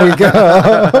 and here we go.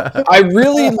 I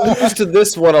really lose to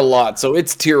this one a lot, so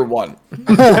it's tier 1.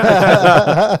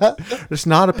 There's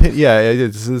not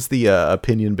this is the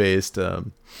opinion based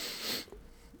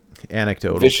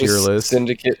anecdotal Vicious tier list.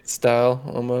 Syndicate style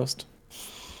almost.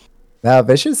 Now,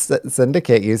 Vicious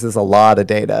Syndicate uses a lot of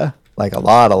data, like a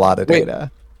lot of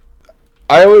data.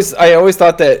 I always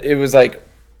thought that it was like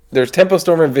there's Tempo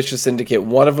Storm and Vicious Syndicate.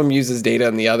 One of them uses data,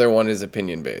 and the other one is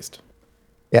opinion based.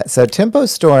 Yeah, so Tempo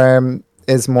Storm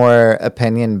is more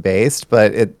opinion based,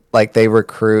 but it like they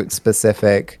recruit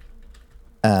specific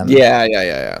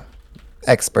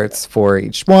experts for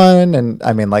each one, and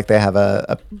I mean like they have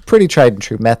a pretty tried and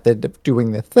true method of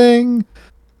doing the thing.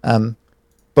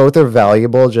 Both are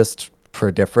valuable just for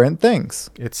different things.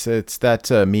 It's that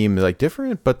meme, like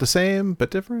different but the same, but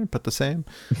different but the same.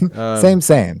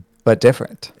 Same, but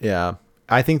different. Yeah,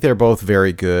 I think they're both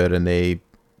very good, and they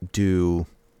do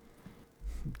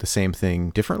the same thing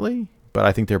differently, but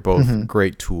I think they're both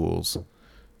great tools.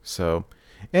 So,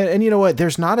 and you know what?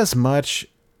 There's not as much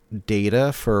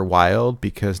data for Wild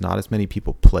because not as many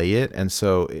people play it, and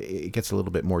so it gets a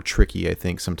little bit more tricky, I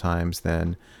think, sometimes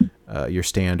than your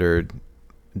standard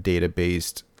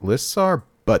data-based lists are.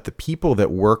 But the people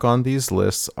that work on these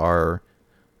lists are,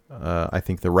 I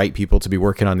think, the right people to be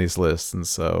working on these lists, and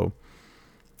so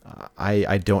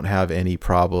I don't have any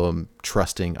problem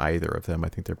trusting either of them. I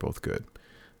think they're both good.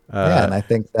 Yeah, and I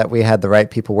think that we had the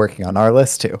right people working on our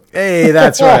list too. Hey,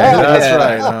 that's right.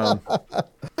 That's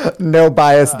right. No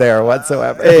bias there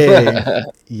whatsoever. Hey,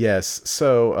 yes.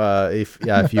 So if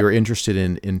you're interested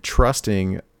in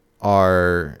trusting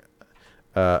our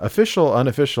official,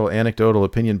 unofficial, anecdotal,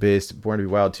 opinion-based Born to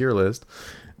be Wild tier list,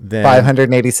 then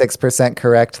 586%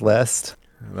 correct list.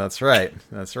 That's right.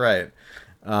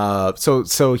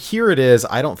 So here it is.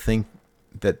 I don't think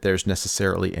that there's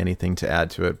necessarily anything to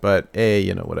add to it, but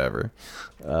whatever.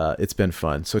 It's been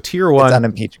fun. So tier 1, it's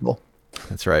unimpeachable.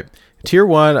 That's right. Tier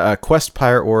 1, Quest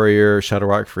Pirate Warrior, Shadow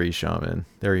Rock Free Shaman.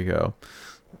 There you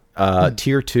go.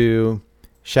 Tier 2,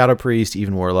 Shadow Priest,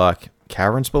 Even Warlock,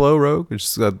 Caverns Below Rogue,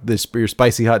 which is your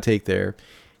spicy hot take there.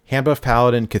 Handbuff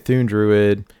Paladin, Cthulhu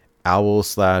Druid, Owl /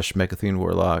 Mechathune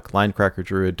Warlock, Linecracker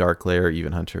Druid, Dark Lair,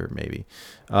 Even Hunter, maybe.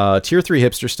 Tier 3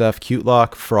 hipster stuff, Cute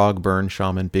Lock, Frog Burn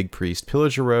Shaman, Big Priest,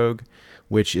 Pillager Rogue,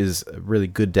 which is a really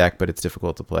good deck, but it's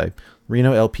difficult to play.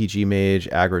 Reno LPG Mage,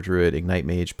 Aggro Druid, Ignite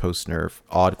Mage post-nerf,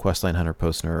 Odd Questline Hunter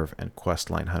post-nerf, and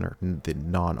Questline Hunter, the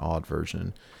non-odd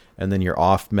version. And then your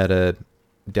off-meta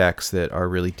decks that are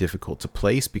really difficult to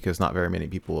place because not very many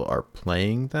people are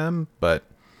playing them, but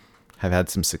have had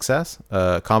some success.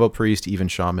 Combo Priest, Even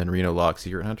Shaman, Reno Lock,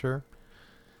 Secret Hunter.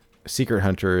 Secret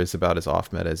Hunter is about as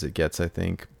off-meta as it gets, I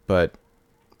think, but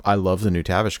I love the new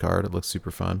Tavish card. It looks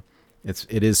super fun.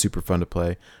 It is super fun to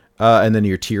play. And then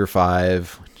your tier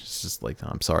 5, which is just like,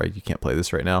 I'm sorry, you can't play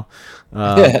this right now.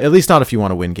 At least not if you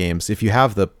want to win games. If you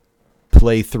have the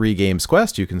play 3 games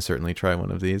quest, you can certainly try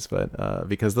one of these, but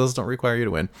because those don't require you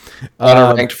to win. On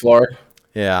a ranked floor.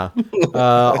 Yeah.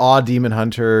 Odd Demon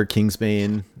Hunter,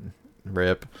 Kingsbane,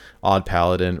 rip. Odd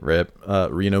Paladin, rip.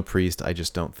 Reno Priest, I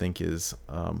just don't think is...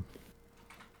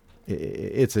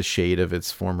 it's a shade of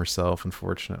its former self,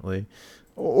 unfortunately.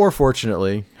 Or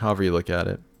fortunately, however you look at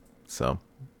it. So,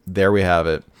 there we have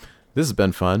it. This has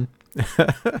been fun.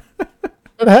 It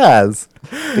has.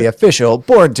 The official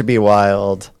Born to be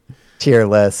Wild tier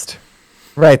list.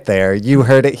 Right there. You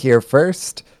heard it here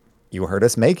first. You heard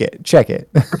us make it. Check it.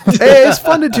 Hey, it's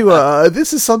fun to do.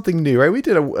 This is something new, right? We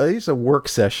did a work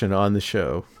session on the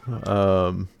show.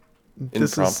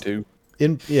 Impromptu.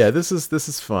 This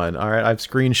is fun. All right, I've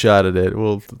screenshotted it.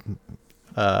 We'll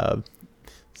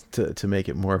to make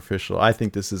it more official. I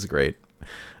think this is great.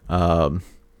 Awesome.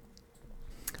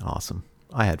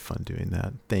 I had fun doing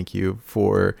that. Thank you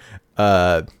for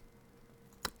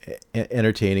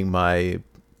entertaining my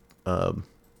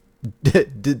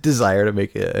desire to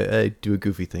make do a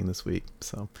goofy thing this week.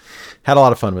 So had a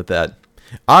lot of fun with that.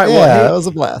 All right, Yeah, it was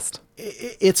a blast.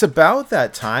 It's about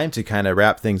that time to kind of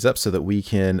wrap things up so that we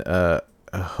can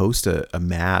host a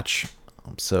match.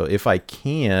 So if I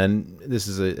can, this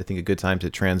is I think a good time to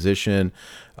transition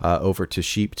over to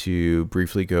Sheep to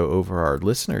briefly go over our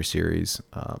listener series.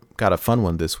 Got a fun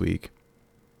one this week.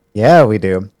 Yeah, we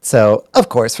do. So, of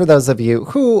course, for those of you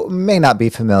who may not be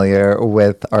familiar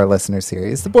with our listener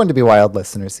series, the Born to be Wild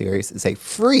listener series is a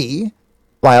free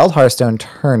Wild Hearthstone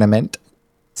tournament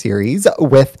series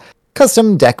with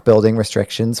custom deck building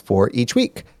restrictions for each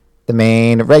week. The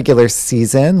main regular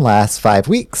season lasts 5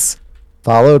 weeks,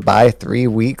 followed by 3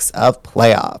 weeks of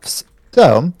playoffs.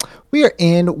 So, we are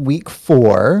in week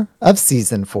 4 of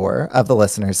season 4 of the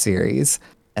listener series.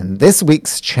 And this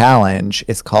week's challenge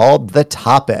is called The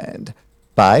Top End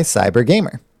by Cyber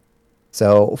Gamer.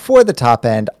 So for the top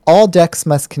end, all decks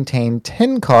must contain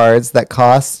 10 cards that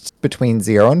cost between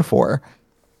 0 and 4,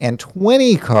 and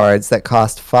 20 cards that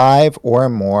cost 5 or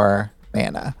more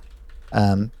mana.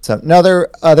 So no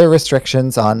other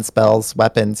restrictions on spells,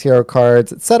 weapons, hero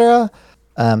cards, etc.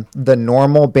 The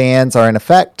normal bans are in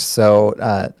effect, so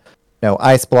no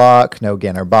Ice Block, no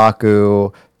Gengar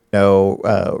Baku, no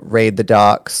Raid the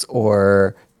Docks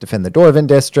or Defend the Dwarven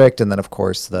District, and then of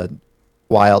course the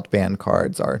wild ban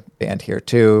cards are banned here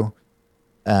too.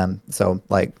 So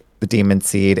like the Demon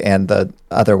Seed and the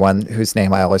other one whose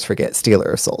name I always forget,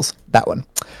 Stealer of Souls, that one.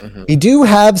 Mm-hmm. We do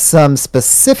have some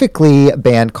specifically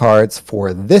banned cards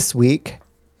for this week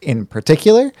in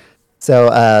particular. So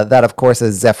that of course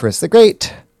is Zephyrus the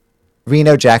Great,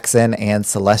 Reno Jackson, and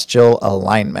Celestial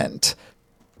Alignment.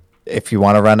 If you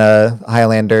want to run a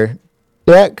Highlander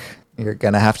deck, you're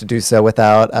going to have to do so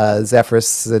without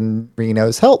Zephyrus and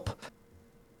Reno's help.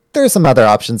 There are some other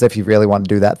options if you really want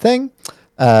to do that thing.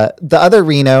 The other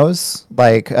Renos,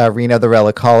 like Reno the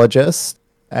Relicologist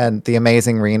and the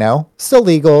Amazing Reno, still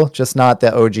legal, just not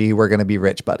the OG We're Going to Be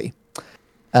Rich Buddy.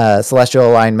 Celestial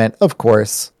Alignment, of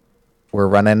course. We're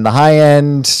running the high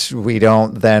end. We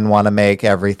don't then want to make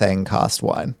everything cost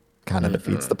 1. Kind of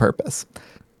defeats the purpose.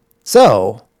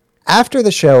 So after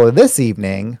the show this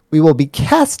evening, we will be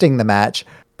casting the match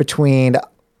between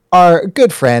our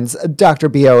good friends, Dr.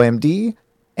 BOMD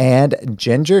and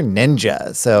Ginger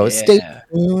Ninja. So stay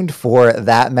tuned for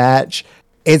that match.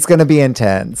 It's going to be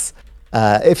intense.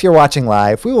 If you're watching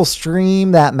live, we will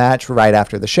stream that match right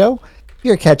after the show. If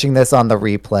you're catching this on the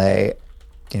replay,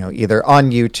 either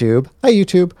on YouTube, hi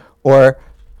YouTube, or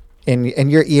in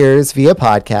your ears via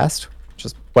podcast,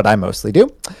 what I mostly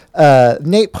do.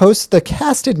 Nate posts the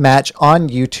casted match on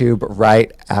YouTube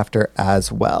right after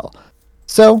as well.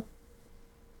 So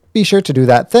be sure to do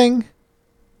that thing.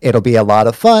 It'll be a lot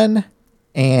of fun.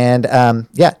 And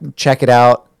check it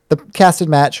out. The casted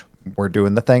match, we're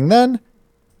doing the thing then.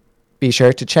 Be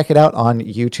sure to check it out on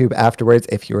YouTube afterwards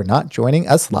if you're not joining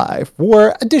us live.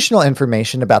 For additional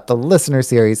information about the listener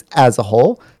series as a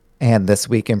whole, and this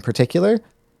week in particular,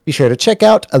 be sure to check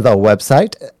out the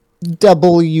website,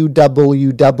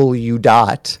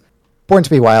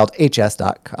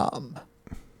 www.borntobewildhs.com.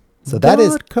 So that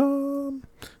is .com.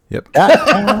 Yep.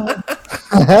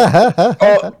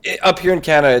 Up here in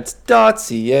Canada, it's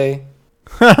 .ca.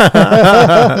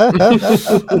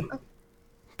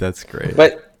 That's great.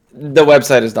 But the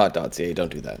website is not .ca.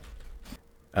 Don't do that.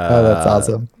 That's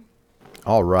awesome.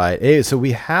 All right. Hey, so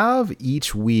we have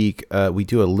each week, we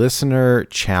do a listener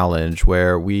challenge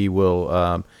where we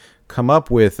will come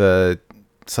up with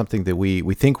something that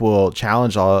we think will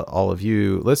challenge all of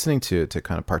you listening to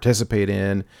kind of participate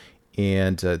in.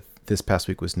 And this past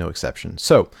week was no exception.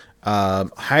 So,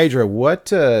 Hydra, what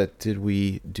did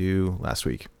we do last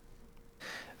week?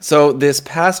 So this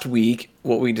past week,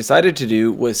 what we decided to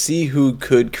do was see who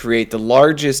could create the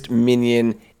largest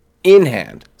minion in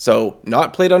hand. So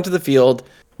not played onto the field,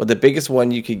 what the biggest one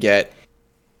you could get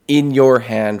in your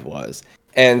hand was.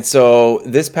 And so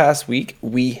this past week,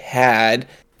 we had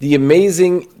the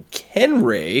amazing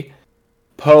Kenray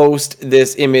post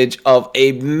this image of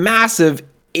a massive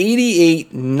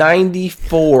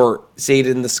 8894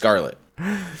 Satan the Scarlet.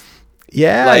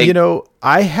 Yeah,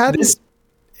 I had this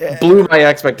blew my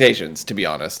expectations, to be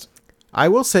honest. I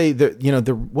will say that,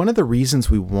 the one of the reasons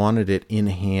we wanted it in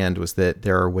hand was that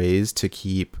there are ways to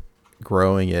keep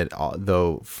growing it,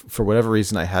 though for whatever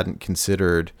reason I hadn't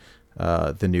considered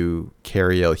the new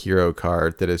Cariel hero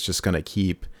card that is just going to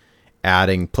keep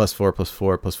adding +4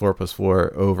 +4 +4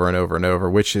 +4 over and over and over,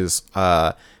 which is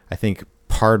I think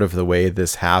part of the way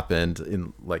this happened,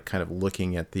 in like kind of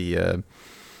looking at the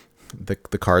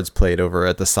cards played over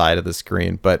at the side of the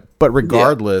screen. But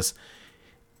regardless,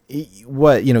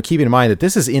 what, keeping in mind that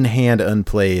this is in hand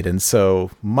unplayed, and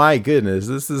so my goodness,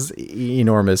 this is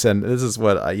enormous, and this is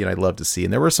what I'd love to see.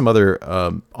 And there were some other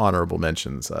honorable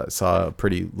mentions. I saw a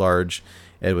pretty large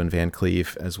Edwin Van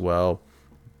Cleef as well,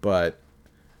 but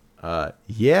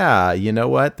yeah, you know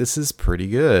what, this is pretty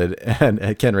good.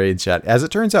 And Ken Ray in chat, as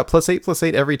it turns out,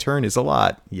 +8/+8 every turn is a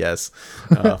lot. Yes,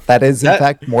 that is in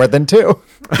fact more than 2.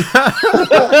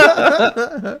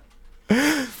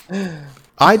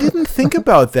 I didn't think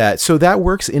about that. So that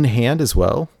works in hand as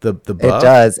well. The buff? It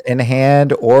does in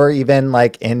hand, or even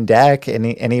like in deck.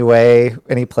 Any way,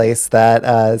 any place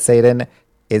that Satan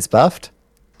is buffed,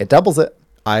 it doubles it.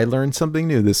 I learned something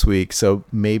new this week, so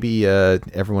maybe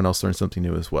everyone else learned something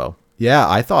new as well. Yeah,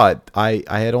 I thought I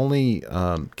had only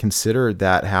considered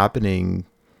that happening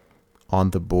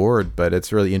on the board, but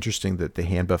it's really interesting that the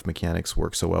hand buff mechanics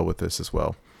work so well with this as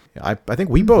well. I think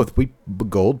we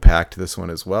gold packed this one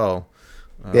as well.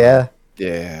 Yeah,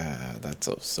 that's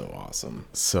so awesome.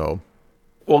 So,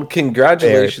 well,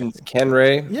 congratulations, Ken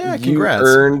Ray. Yeah, you congrats.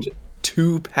 earned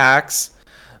 2 packs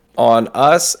on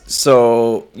us,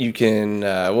 so you can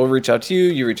we'll reach out to you,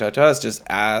 you reach out to us, just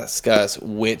ask us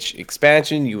which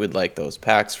expansion you would like those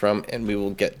packs from, and we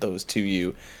will get those to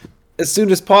you as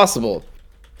soon as possible.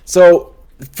 So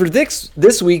for this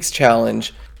week's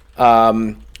challenge,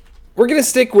 we're gonna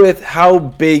stick with how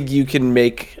big you can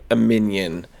make a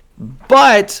minion,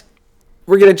 but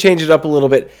we're gonna change it up a little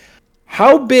bit.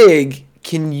 How big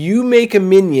can you make a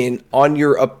minion on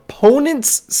your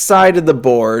opponent's side of the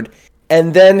board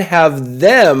and then have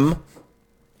them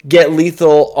get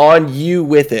lethal on you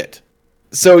with it?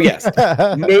 So yes,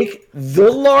 make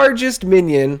the largest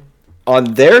minion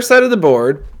on their side of the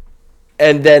board,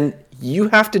 and then you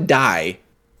have to die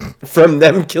from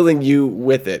them killing you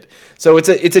with it. So it's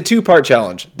a 2-part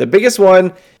challenge. The biggest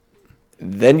one,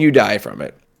 then you die from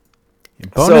it.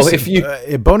 Bonus, so if you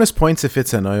bonus points if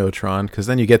it's an Iotron, because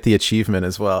then you get the achievement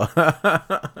as well.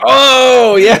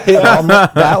 Oh yeah,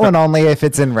 that one only if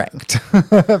it's in ranked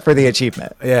for the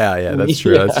achievement. Yeah, that's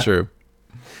true. Yeah. That's true.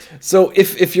 So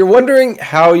if you're wondering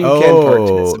how you can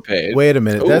participate, wait a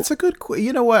minute. That's a good.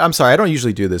 You know what? I'm sorry, I don't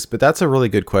usually do this, but that's a really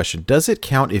good question. Does it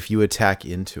count if you attack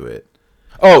into it?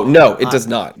 Oh no, it does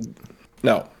not.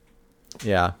 No.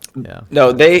 Yeah.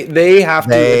 No, they have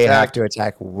to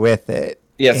attack with it.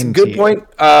 Yes, good point.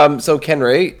 So Ken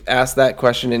Ray asked that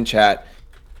question in chat.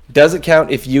 Does it count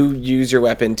if you use your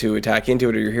weapon to attack into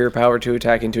it or your hero power to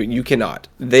attack into it? You cannot.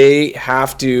 They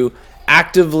have to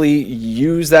actively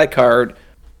use that card,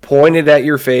 point it at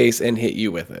your face, and hit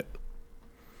you with it.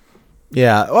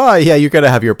 Yeah. Well, yeah, you're going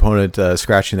to have your opponent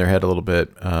scratching their head a little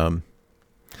bit.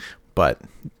 But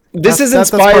this is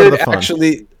inspired,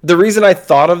 actually. The reason I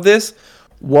thought of this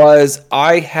was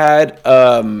I had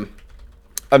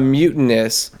a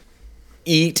mutinous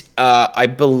eat I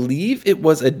believe it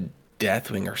was a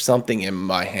Deathwing or something in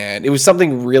my hand. It was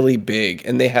something really big,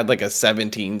 and they had like a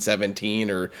 17/17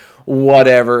 or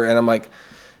whatever, and I'm like,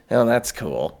 oh, that's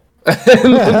cool. Sad.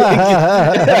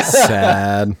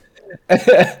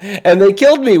 And they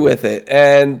killed me with it,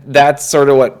 and that's sort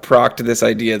of what procced this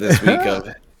idea this week of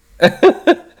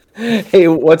hey,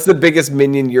 what's the biggest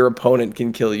minion your opponent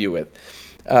can kill you with?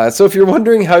 So if you're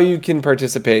wondering how you can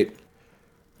participate,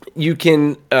 you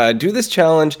can do this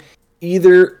challenge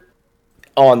either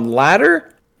on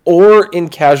ladder or in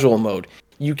casual mode.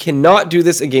 You cannot do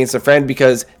this against a friend,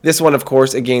 because this one, of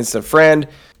course, against a friend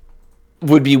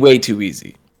would be way too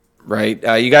easy, right?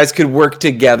 You guys could work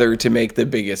together to make the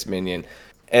biggest minion.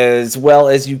 As well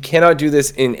as you cannot do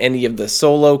this in any of the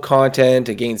solo content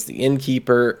against the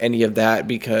Innkeeper, any of that,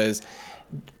 because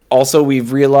also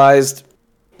we've realized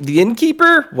the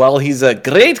Innkeeper, while he's a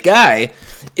great guy,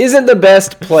 isn't the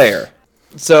best player.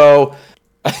 So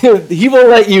he will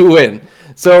let you win.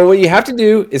 So what you have to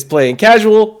do is play in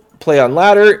casual, play on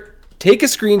ladder, take a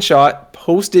screenshot,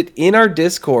 post it in our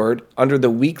Discord under the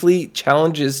weekly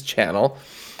challenges channel,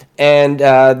 and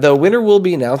the winner will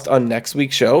be announced on next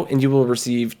week's show, and you will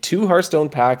receive 2 Hearthstone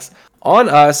packs on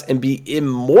us and be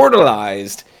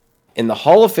immortalized in the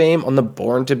Hall of Fame on the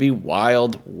Born to Be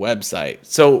Wild website.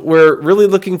 So we're really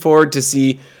looking forward to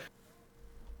see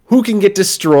who can get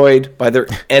destroyed by their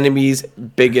enemy's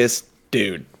biggest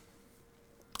dude.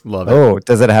 Love it. Oh,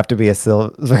 does it have to be a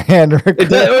silver hand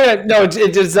recruit? No,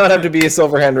 it does not have to be a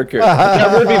silver hand recruit.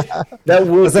 That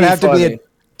would Doesn't be have funny. to be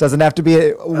doesn't have to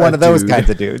be one of those dude. kinds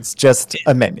of dudes. Just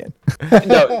a minion.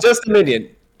 No, just a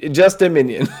minion. Just a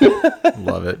minion.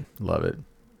 Love it. Love it.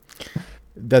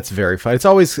 That's very fun. It's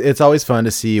always fun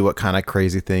to see what kind of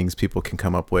crazy things people can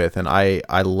come up with, and I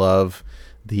love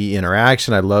the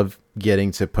interaction. I love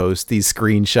getting to post these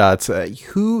screenshots.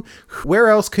 Where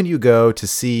else can you go to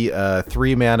see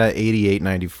 3 mana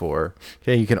 8894?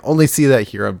 Okay, you can only see that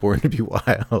here on Born to Be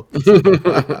Wild.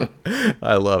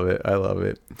 I love it. I love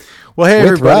it. Well, hey,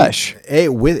 With everybody. Rush. Hey,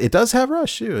 it does have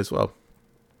Rush too as well.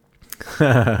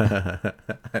 I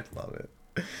love it.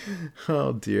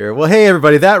 Oh dear. Well, hey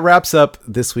everybody, that wraps up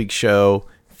this week's show.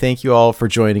 Thank you all for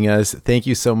joining us. Thank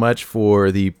you so much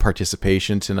for the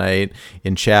participation tonight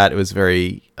in chat. It was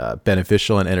very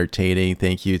beneficial and entertaining.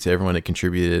 Thank you to everyone that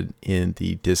contributed in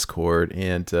the Discord,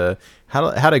 and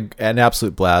had an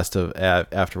absolute blast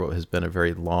after what has been a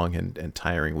very long and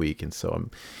tiring week. And so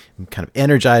I'm kind of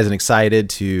energized and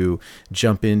excited to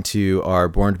jump into our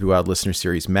Born to Be Wild listener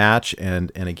series match.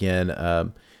 And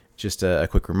again, just a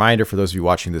quick reminder for those of you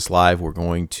watching this live, we're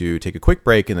going to take a quick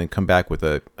break and then come back with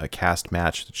a cast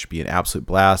match that should be an absolute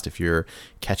blast. If you're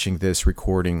catching this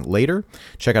recording later,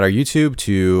 check out our YouTube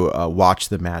to watch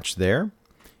the match there.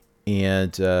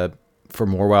 And for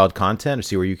more wild content, or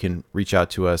see where you can reach out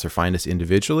to us or find us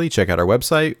individually, check out our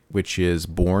website, which is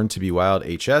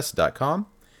borntobewildhs.com.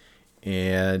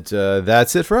 And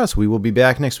that's it for us. We will be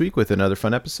back next week with another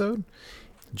fun episode.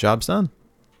 Job's done.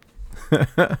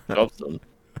 Job's done.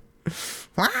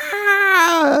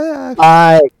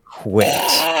 I quit.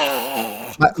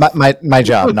 My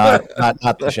job, not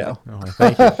the show. Oh,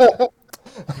 thank you.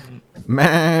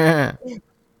 Meh.